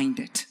won't find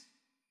it.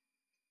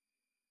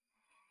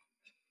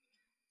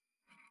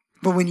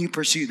 But when you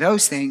pursue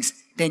those things,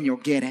 then you'll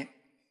get it.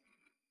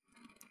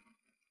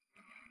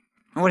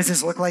 And what does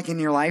this look like in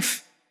your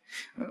life?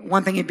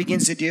 One thing it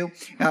begins to do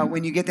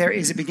when you get there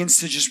is it begins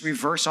to just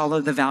reverse all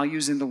of the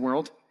values in the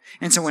world.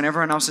 And so when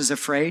everyone else is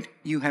afraid,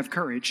 you have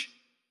courage.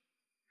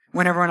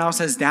 When everyone else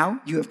has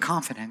doubt, you have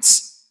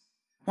confidence.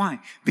 Why?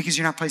 Because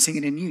you're not placing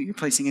it in you, you're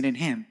placing it in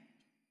Him.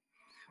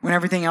 When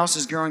everything else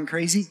is growing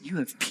crazy, you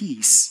have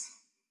peace.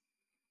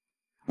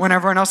 When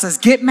everyone else says,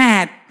 get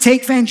mad,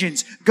 take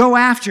vengeance, go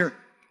after,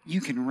 you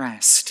can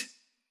rest.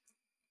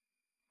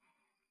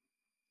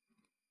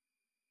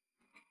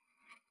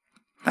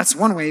 That's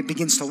one way it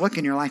begins to look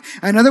in your life.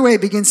 Another way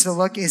it begins to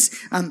look is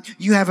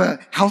you have a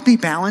healthy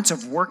balance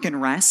of work and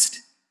rest.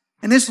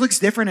 And this looks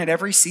different at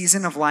every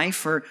season of life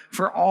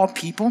for all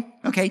people.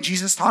 Okay,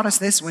 Jesus taught us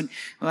this when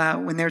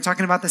they were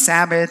talking about the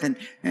Sabbath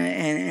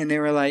and they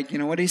were like,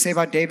 what do you say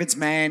about David's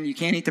man? You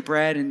can't eat the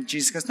bread. And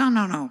Jesus goes,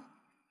 no.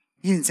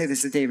 He didn't say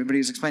this to David, but he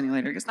was explaining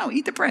later. He goes, no,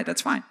 eat the bread.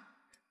 That's fine.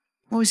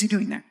 What was he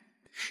doing there?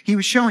 He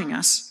was showing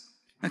us,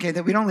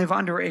 that we don't live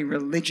under a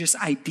religious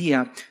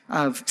idea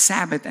of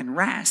Sabbath and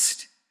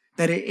rest,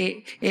 that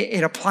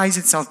it applies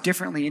itself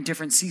differently in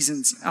different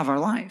seasons of your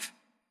life.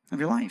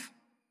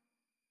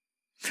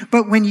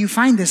 But when you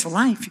find this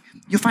life,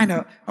 you'll find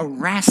a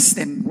rest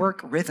and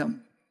work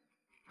rhythm.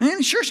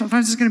 And sure,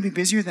 sometimes it's going to be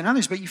busier than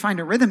others, but you find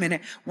a rhythm in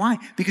it. Why?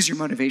 Because your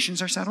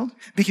motivations are settled,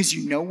 because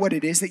you know what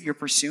it is that you're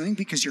pursuing,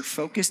 because you're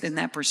focused in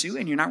that pursuit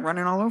and you're not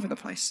running all over the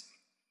place.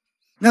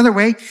 Another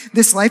way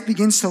this life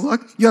begins to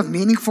look, you have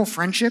meaningful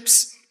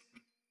friendships.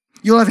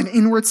 You'll have an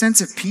inward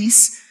sense of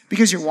peace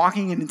because you're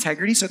walking in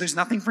integrity, so there's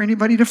nothing for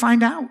anybody to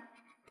find out.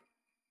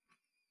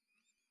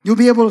 You'll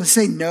be able to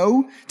say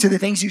no to the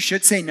things you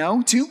should say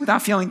no to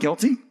without feeling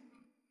guilty.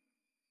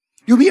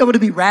 You'll be able to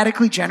be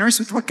radically generous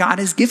with what God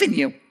has given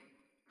you.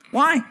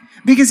 Why?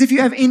 Because if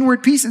you have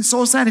inward peace and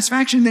soul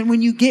satisfaction, then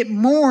when you get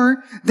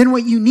more than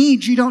what you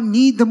need, you don't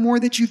need the more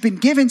that you've been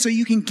given, so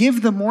you can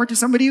give the more to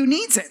somebody who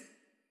needs it.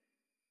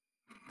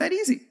 That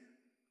easy.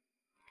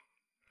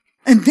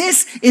 And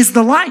this is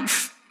the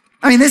life.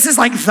 This is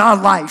like the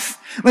life.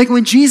 Like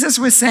when Jesus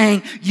was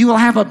saying, you will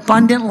have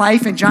abundant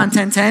life in John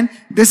 10:10,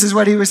 this is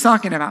what he was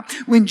talking about.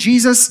 When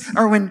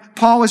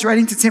Paul was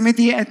writing to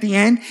Timothy at the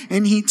end,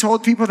 and he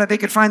told people that they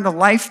could find the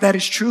life that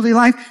is truly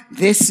life,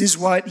 this is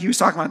what he was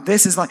talking about.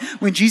 This is life.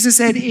 When Jesus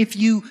said, if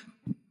you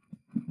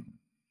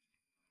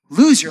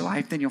lose your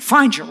life, then you'll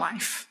find your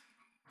life.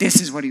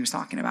 This is what he was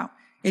talking about.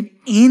 An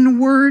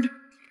inward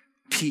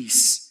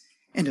peace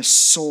and a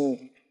soul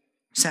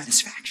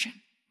satisfaction.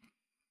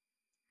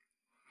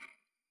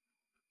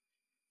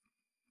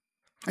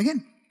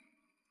 Again,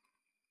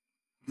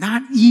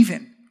 not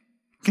even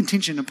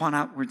contingent upon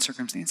outward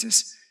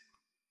circumstances.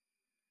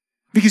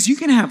 Because you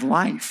can have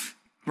life,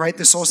 right?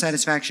 The soul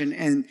satisfaction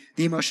and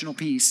the emotional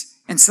peace,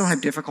 and still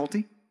have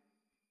difficulty,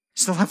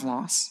 still have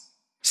loss,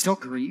 still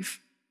grieve,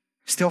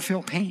 still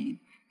feel pain,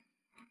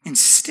 and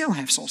still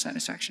have soul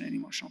satisfaction and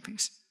emotional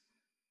peace.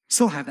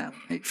 Still have that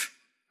life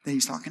that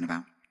he's talking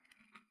about.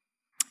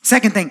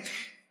 Second thing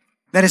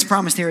that is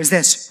promised here is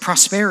this: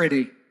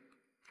 prosperity.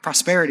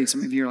 Prosperity.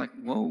 Some of you are like,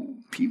 whoa,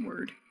 P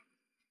word.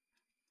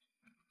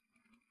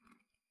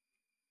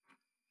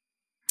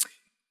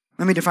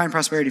 Let me define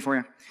prosperity for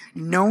you.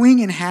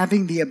 Knowing and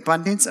having the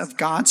abundance of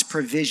God's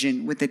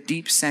provision with a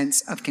deep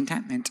sense of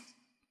contentment.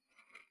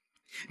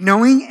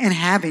 Knowing and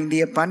having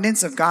the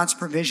abundance of God's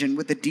provision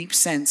with a deep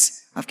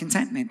sense of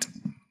contentment.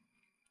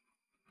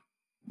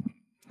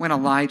 When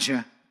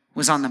Elijah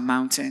was on the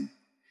mountain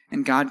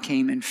and God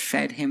came and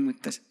fed him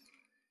with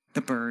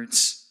the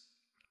birds,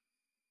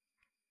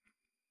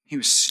 he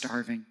was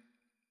starving.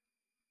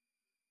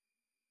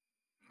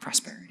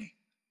 Prosperity.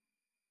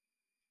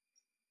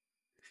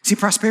 See,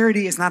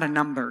 prosperity is not a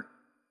number.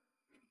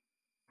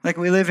 Like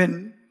we live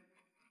in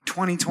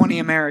 2020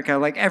 America,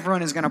 like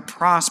everyone is going to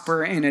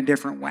prosper in a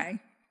different way,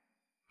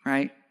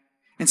 right?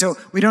 And so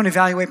we don't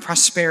evaluate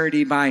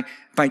prosperity by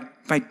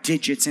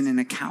digits in an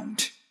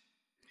account.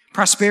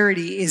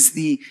 Prosperity is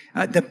the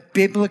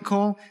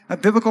biblical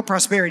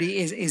prosperity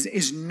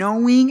is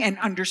knowing and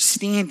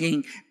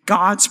understanding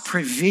God's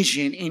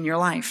provision in your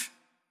life.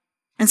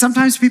 And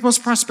sometimes people's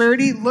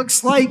prosperity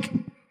looks like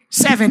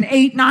 7,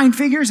 8, 9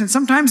 figures, and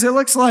sometimes it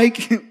looks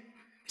like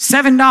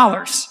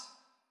 $7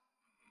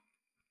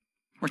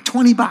 or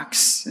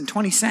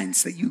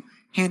 $20.20 that you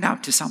hand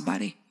out to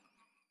somebody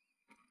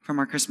from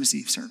our Christmas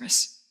Eve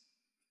service.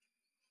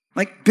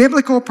 Like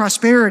biblical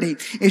prosperity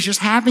is just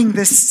having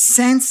this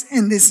sense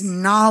and this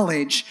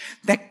knowledge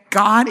that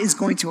God is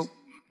going to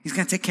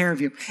take care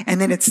of you. And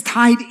then it's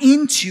tied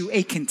into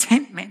a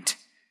contentment.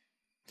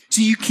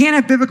 So you can't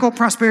have biblical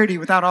prosperity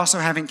without also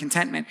having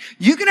contentment.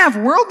 You can have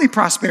worldly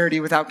prosperity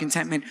without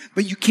contentment,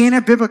 but you can't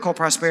have biblical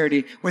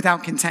prosperity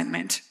without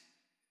contentment.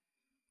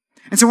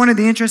 And so one of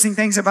the interesting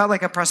things about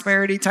like a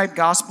prosperity type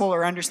gospel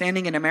or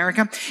understanding in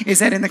America is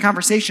that in the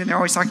conversation, they're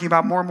always talking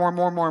about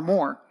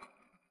more,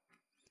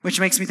 which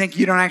makes me think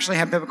you don't actually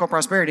have biblical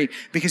prosperity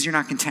because you're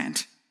not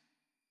content.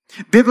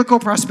 Biblical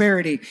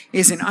prosperity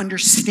is an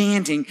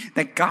understanding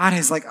that God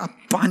has like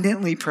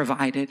abundantly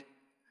provided.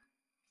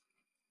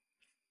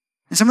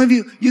 And some of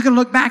you can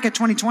look back at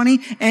 2020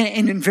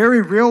 and in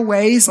very real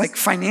ways, like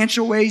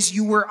financial ways,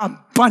 you were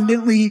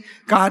abundantly,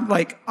 God,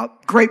 like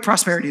great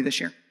prosperity this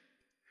year.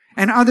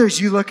 And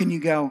others, you look and you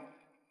go,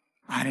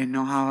 I didn't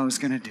know how I was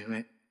going to do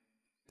it.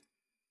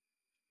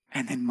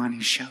 And then money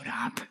showed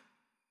up.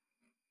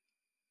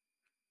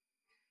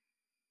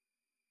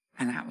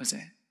 And that was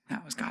it.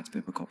 That was God's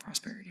biblical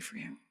prosperity for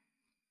you.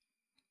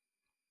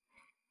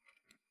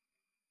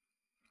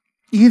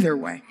 Either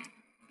way,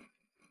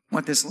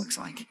 what this looks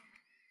like,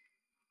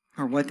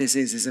 or what this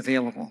is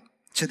available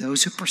to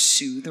those who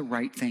pursue the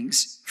right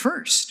things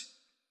first.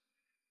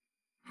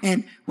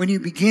 And when you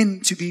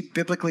begin to be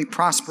biblically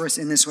prosperous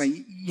in this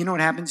way, you know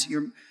what happens?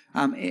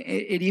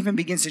 It even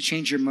begins to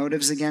change your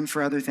motives again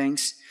for other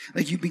things.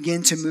 Like you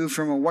begin to move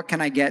from a what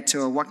can I get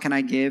to a what can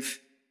I give.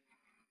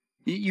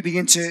 You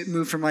begin to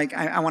move from like,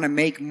 I want to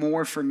make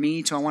more for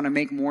me to I want to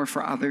make more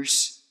for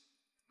others.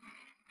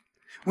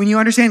 When you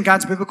understand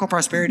God's biblical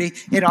prosperity,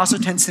 it also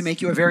tends to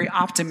make you a very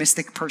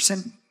optimistic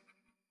person.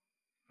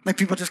 Like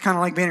people just kind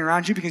of like being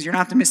around you because you're an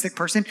optimistic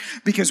person,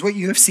 because what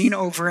you have seen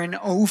over and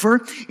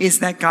over is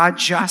that God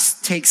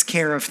just takes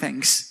care of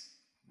things.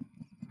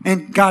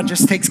 And God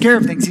just takes care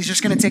of things. He's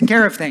just going to take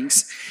care of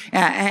things.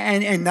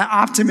 And the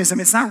optimism,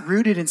 it's not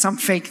rooted in some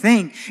fake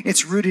thing.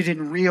 It's rooted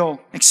in real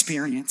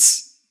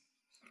experience.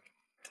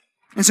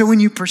 And so when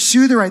you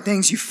pursue the right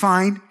things, you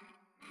find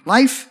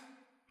life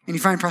and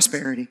you find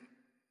prosperity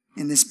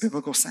in this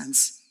biblical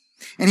sense.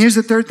 And here's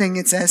the third thing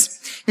it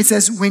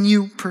says, when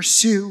you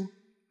pursue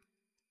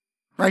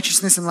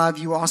righteousness and love,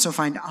 you also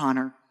find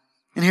honor.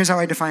 And here's how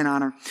I define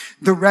honor.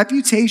 The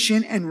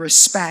reputation and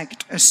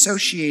respect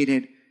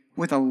associated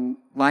with a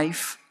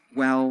life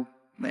well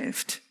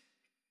lived.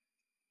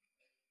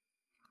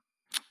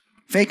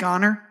 Fake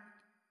honor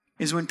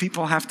is when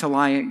people have to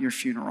lie at your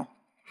funeral.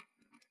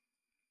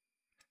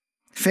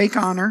 Fake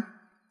honor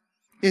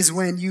is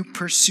when you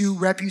pursue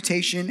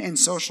reputation and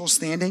social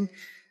standing,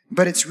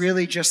 but it's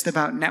really just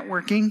about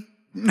networking,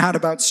 not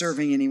about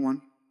serving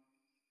anyone.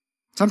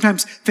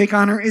 Sometimes fake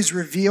honor is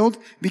revealed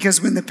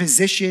because when the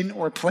position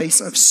or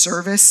place of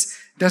service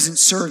doesn't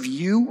serve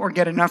you or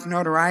get enough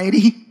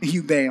notoriety,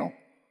 you bail.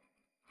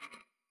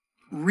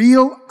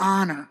 Real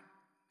honor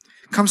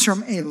comes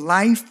from a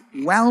life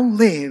well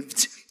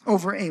lived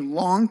over a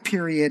long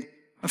period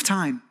of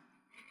time.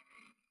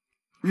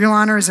 Real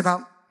honor is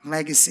about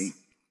legacy.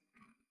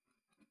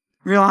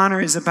 Real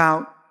honor is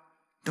about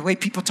the way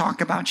people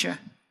talk about you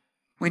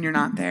when you're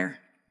not there.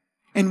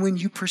 And when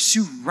you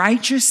pursue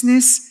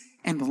righteousness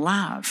and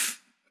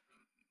love,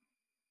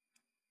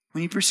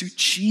 when you pursue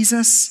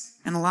Jesus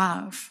and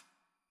love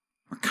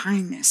or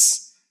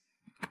kindness,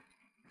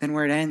 then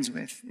where it ends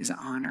with is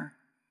honor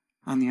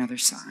on the other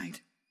side.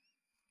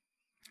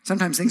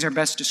 Sometimes things are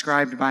best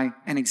described by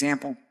an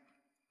example.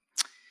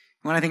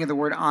 When I think of the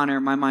word honor,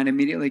 my mind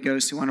immediately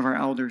goes to one of our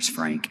elders,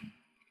 Frank.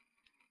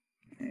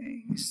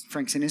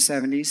 Frank's in his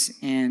 70s,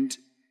 and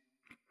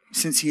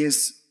since he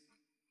has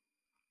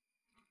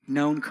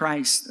known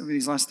Christ over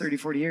these last 30,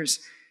 40 years,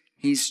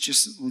 he's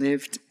just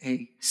lived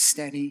a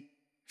steady,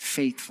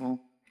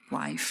 faithful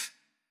life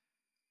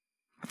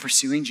of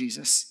pursuing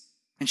Jesus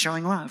and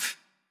showing love.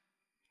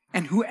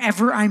 And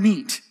whoever I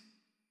meet,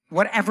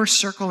 whatever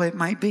circle it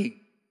might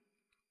be,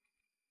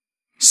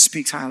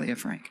 speaks highly of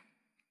Frank.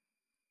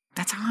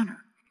 That's honor.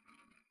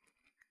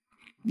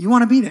 You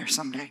want to be there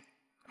someday.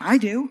 I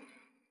do.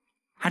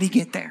 How do you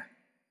get there?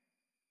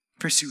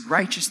 Pursue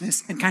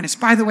righteousness and kindness.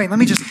 By the way, let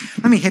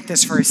me hit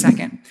this for a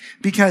second,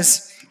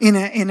 because in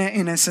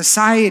a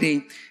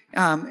society,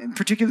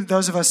 particularly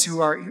those of us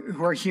who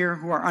are here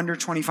who are under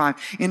 25,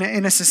 in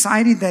a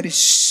society that is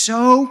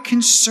so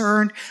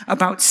concerned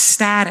about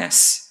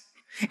status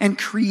and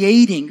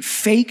creating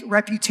fake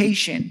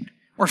reputation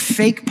or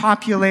fake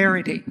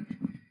popularity,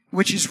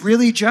 which is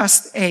really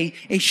just a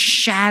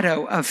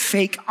shadow of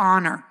fake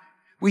honor.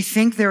 We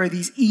think there are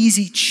these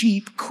easy,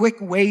 cheap,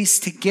 quick ways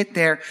to get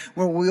there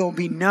where we will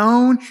be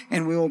known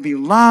and we will be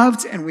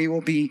loved and we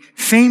will be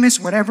famous,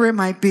 whatever it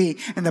might be.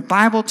 And the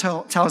Bible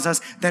tells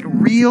us that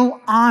real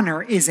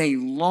honor is a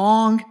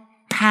long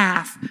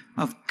path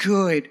of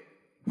good,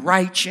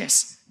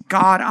 righteous,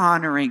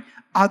 God-honoring,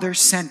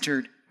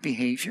 other-centered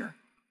behavior.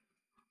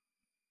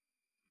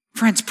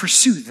 Friends,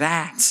 pursue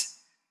that.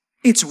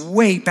 It's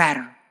way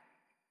better.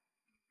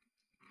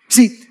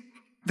 See,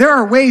 there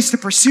are ways to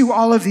pursue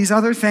all of these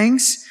other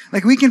things.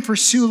 Like we can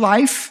pursue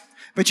life,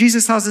 but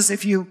Jesus tells us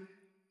if you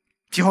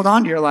hold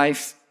on to your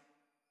life,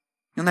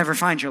 you'll never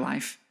find your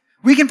life.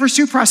 We can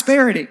pursue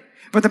prosperity,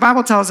 But the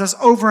Bible tells us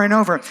over and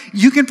over,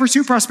 you can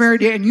pursue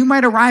prosperity and you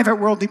might arrive at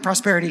worldly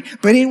prosperity,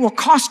 but it will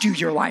cost you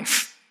your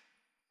life.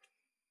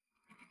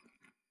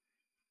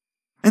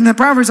 And the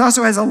Proverbs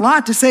also has a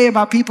lot to say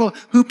about people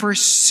who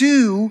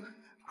pursue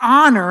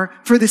honor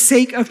for the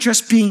sake of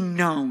just being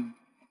known.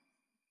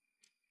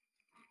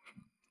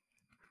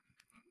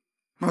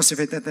 Most of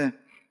it that the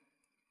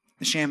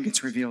sham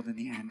gets revealed in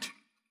the end.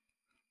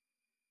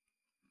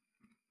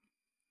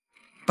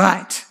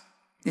 But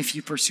if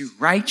you pursue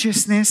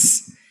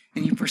righteousness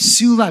and you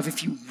pursue love,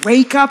 if you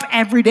wake up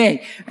every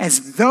day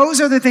as those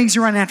are the things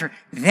you run after,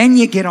 then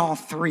you get all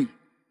three.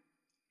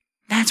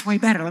 That's way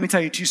better. Let me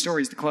tell you 2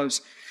 stories to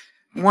close.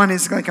 One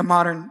is like a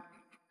modern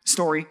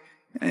story,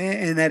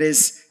 and that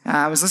is,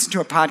 I was listening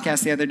to a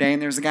podcast the other day, and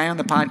there was a guy on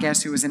the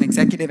podcast who was an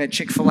executive at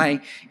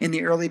Chick-fil-A in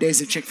the early days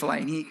of Chick-fil-A.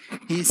 And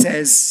he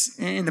says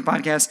in the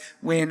podcast,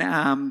 when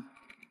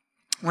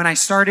I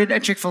started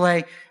at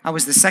Chick-fil-A, I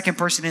was the second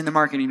person in the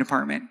marketing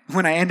department.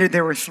 When I ended,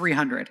 there were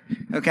 300,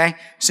 okay?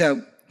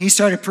 So he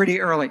started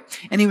pretty early.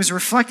 And he was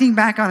reflecting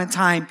back on a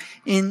time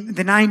in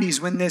the 90s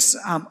when this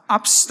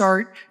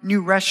upstart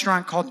new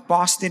restaurant called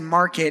Boston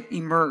Market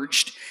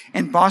emerged.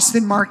 And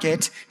Boston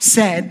Market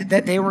said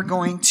that they were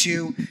going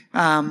to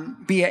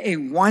be a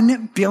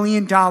 $1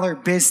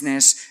 billion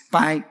business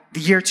by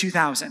the year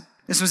 2000.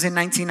 This was in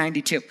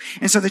 1992.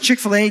 And so the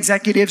Chick-fil-A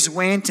executives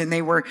went and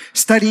they were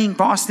studying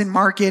Boston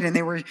Market and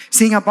they were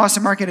seeing how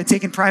Boston Market had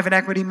taken private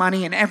equity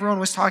money and everyone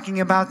was talking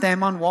about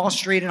them on Wall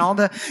Street and all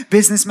the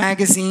business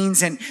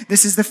magazines. And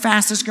this is the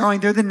fastest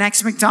growing. They're the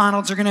next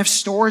McDonald's. They're going to have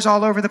stores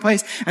all over the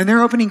place. And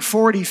they're opening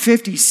 40,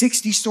 50,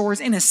 60 stores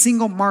in a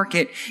single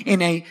market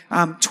in a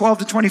 12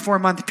 to 24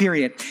 month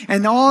period.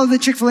 And all of the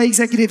Chick-fil-A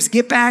executives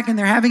get back and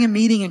they're having a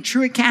meeting and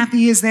Truett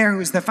Cathy is there, who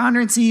is the founder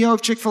and CEO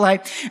of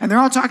Chick-fil-A. And they're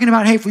all talking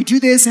about, hey, if we do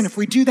this and if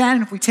we do that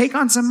and if we take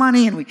on some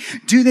money and we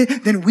do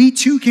that, then we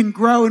too can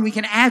grow and we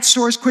can add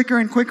stores quicker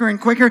and quicker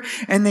and quicker.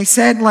 And they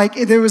said, like,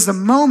 there was the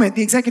moment,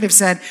 the executive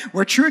said,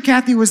 where Truett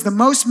Cathy was the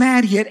most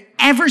mad he had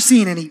ever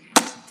seen, and he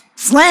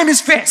slammed his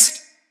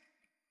fist.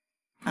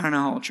 I don't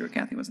know how old Truett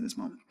Cathy was at this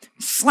moment.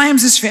 He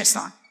slams his fist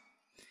on.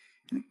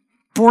 And the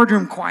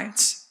boardroom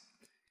quiets.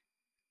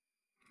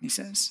 He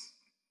says,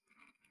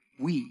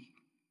 we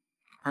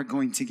are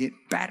going to get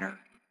better,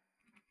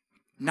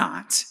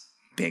 not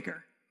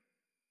bigger.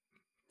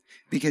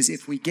 Because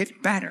if we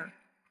get better,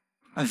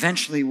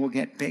 eventually we'll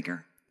get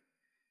bigger.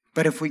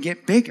 But if we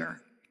get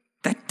bigger,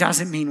 that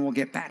doesn't mean we'll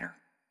get better.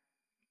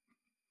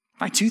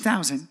 By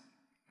 2000,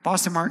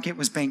 Boston Market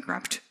was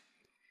bankrupt,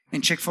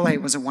 and Chick-fil-A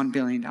was a $1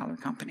 billion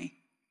company.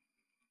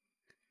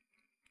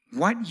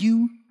 What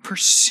you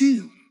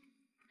pursue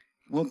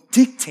will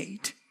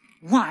dictate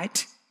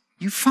what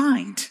you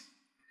find.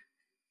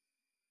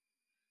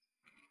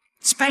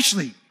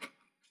 Especially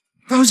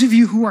those of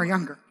you who are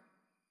younger.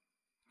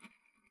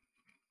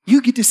 You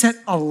get to set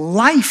a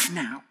life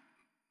now,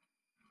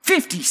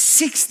 50,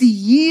 60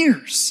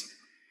 years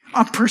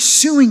of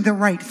pursuing the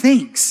right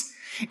things.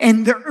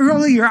 And the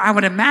earlier I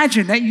would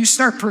imagine that you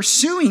start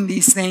pursuing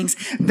these things,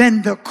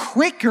 then the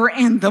quicker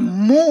and the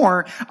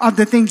more of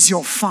the things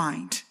you'll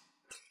find.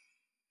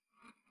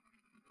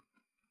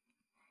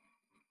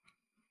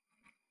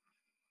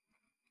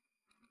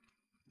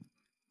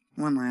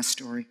 One last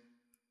story.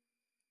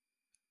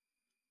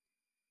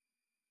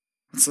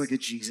 Let's look at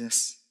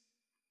Jesus.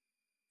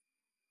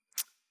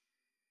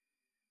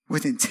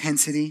 With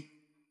intensity,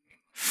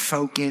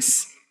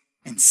 focus,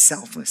 and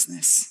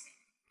selflessness,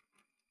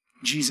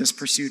 Jesus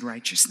pursued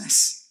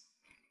righteousness.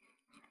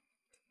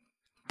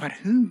 But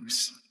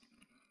whose?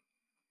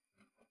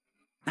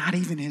 Not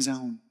even his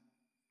own.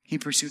 He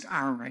pursued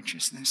our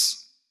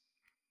righteousness.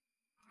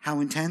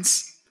 How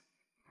intense?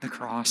 The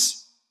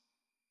cross.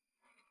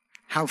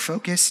 How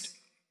focused?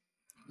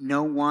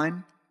 No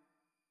one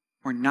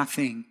or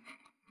nothing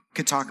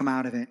could talk him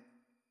out of it.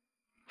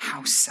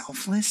 How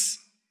selfless?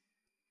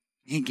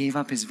 He gave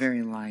up his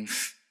very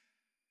life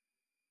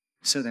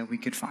so that we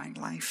could find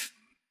life.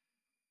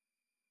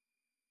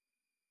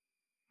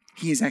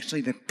 He is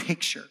actually the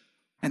picture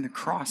and the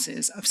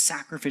crosses of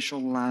sacrificial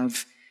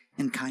love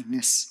and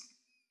kindness.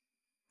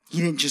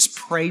 He didn't just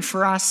pray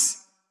for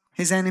us,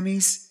 his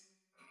enemies.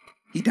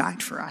 He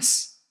died for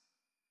us.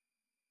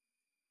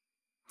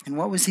 And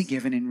what was he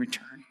given in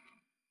return?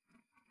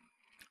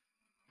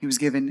 He was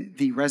given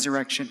the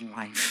resurrection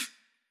life.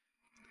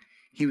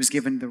 He was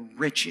given the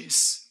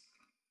riches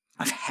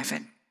of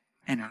heaven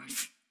and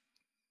earth.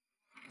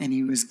 And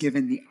he was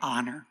given the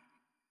honor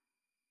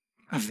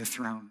of the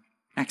throne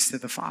next to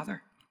the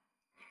Father.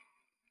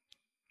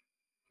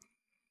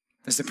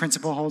 Does the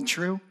principle hold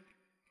true?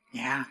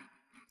 Yeah.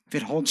 If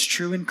it holds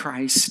true in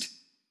Christ,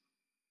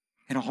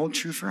 it'll hold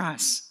true for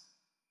us.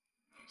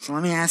 So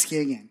let me ask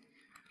you again.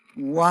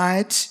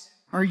 What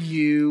are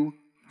you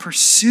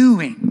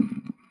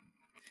pursuing?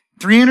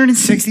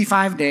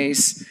 365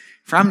 days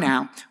from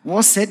now,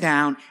 we'll sit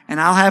down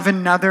and I'll have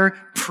another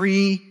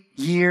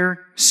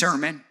pre-year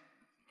sermon.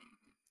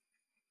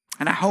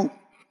 And I hope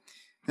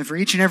that for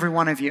each and every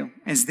one of you,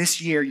 as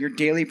this year your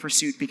daily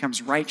pursuit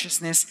becomes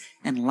righteousness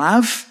and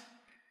love,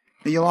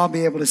 that you'll all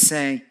be able to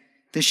say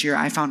this year,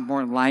 I found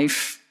more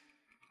life.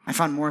 I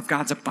found more of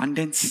God's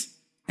abundance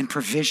and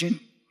provision.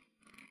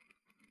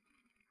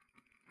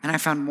 And I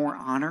found more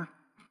honor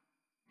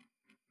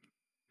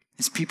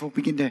as people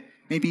begin to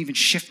maybe even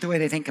shift the way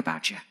they think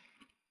about you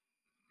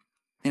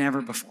than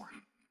ever before.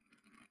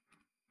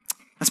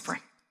 Let's pray.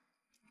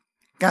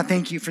 God,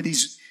 thank you for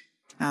this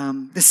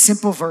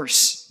simple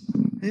verse.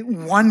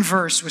 One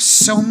verse with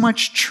so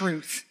much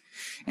truth.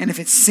 And if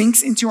it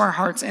sinks into our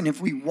hearts and if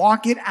we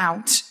walk it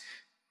out,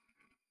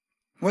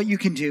 what you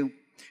can do.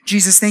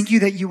 Jesus, thank you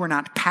that you were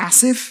not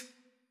passive.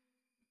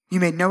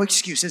 You made no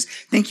excuses.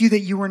 Thank you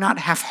that you were not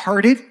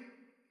half-hearted.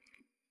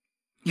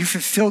 You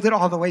fulfilled it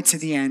all the way to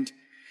the end.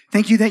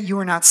 Thank you that you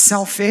were not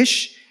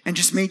selfish and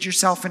just made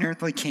yourself an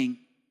earthly king.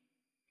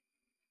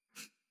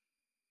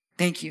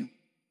 Thank you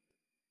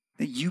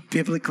that you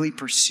biblically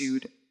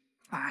pursued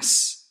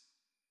us.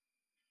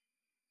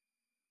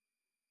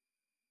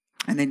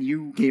 And then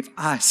you gave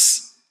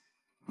us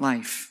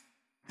life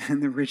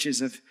and the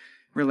riches of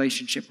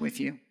relationship with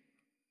you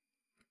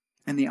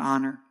and the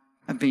honor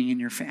of being in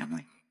your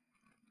family.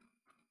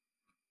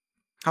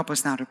 Help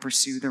us now to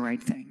pursue the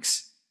right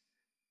things.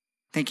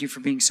 Thank you for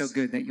being so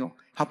good that you'll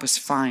help us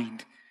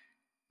find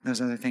those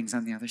other things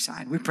on the other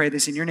side. We pray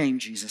this in your name,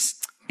 Jesus.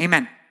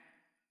 Amen.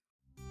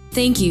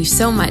 Thank you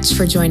so much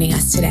for joining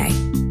us today.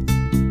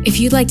 If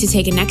you'd like to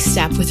take a next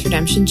step with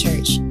Redemption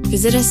Church,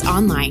 visit us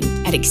online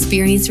at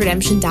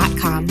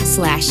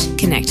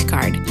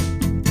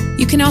experienceredemption.com/connectcard.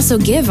 You can also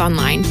give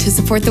online to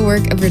support the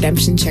work of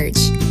Redemption Church.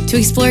 To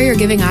explore your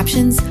giving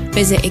options,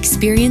 visit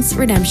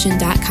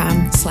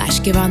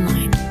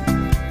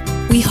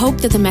experienceredemption.com/giveonline. We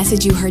hope that the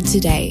message you heard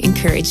today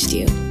encouraged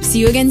you. See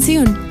you again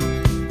soon.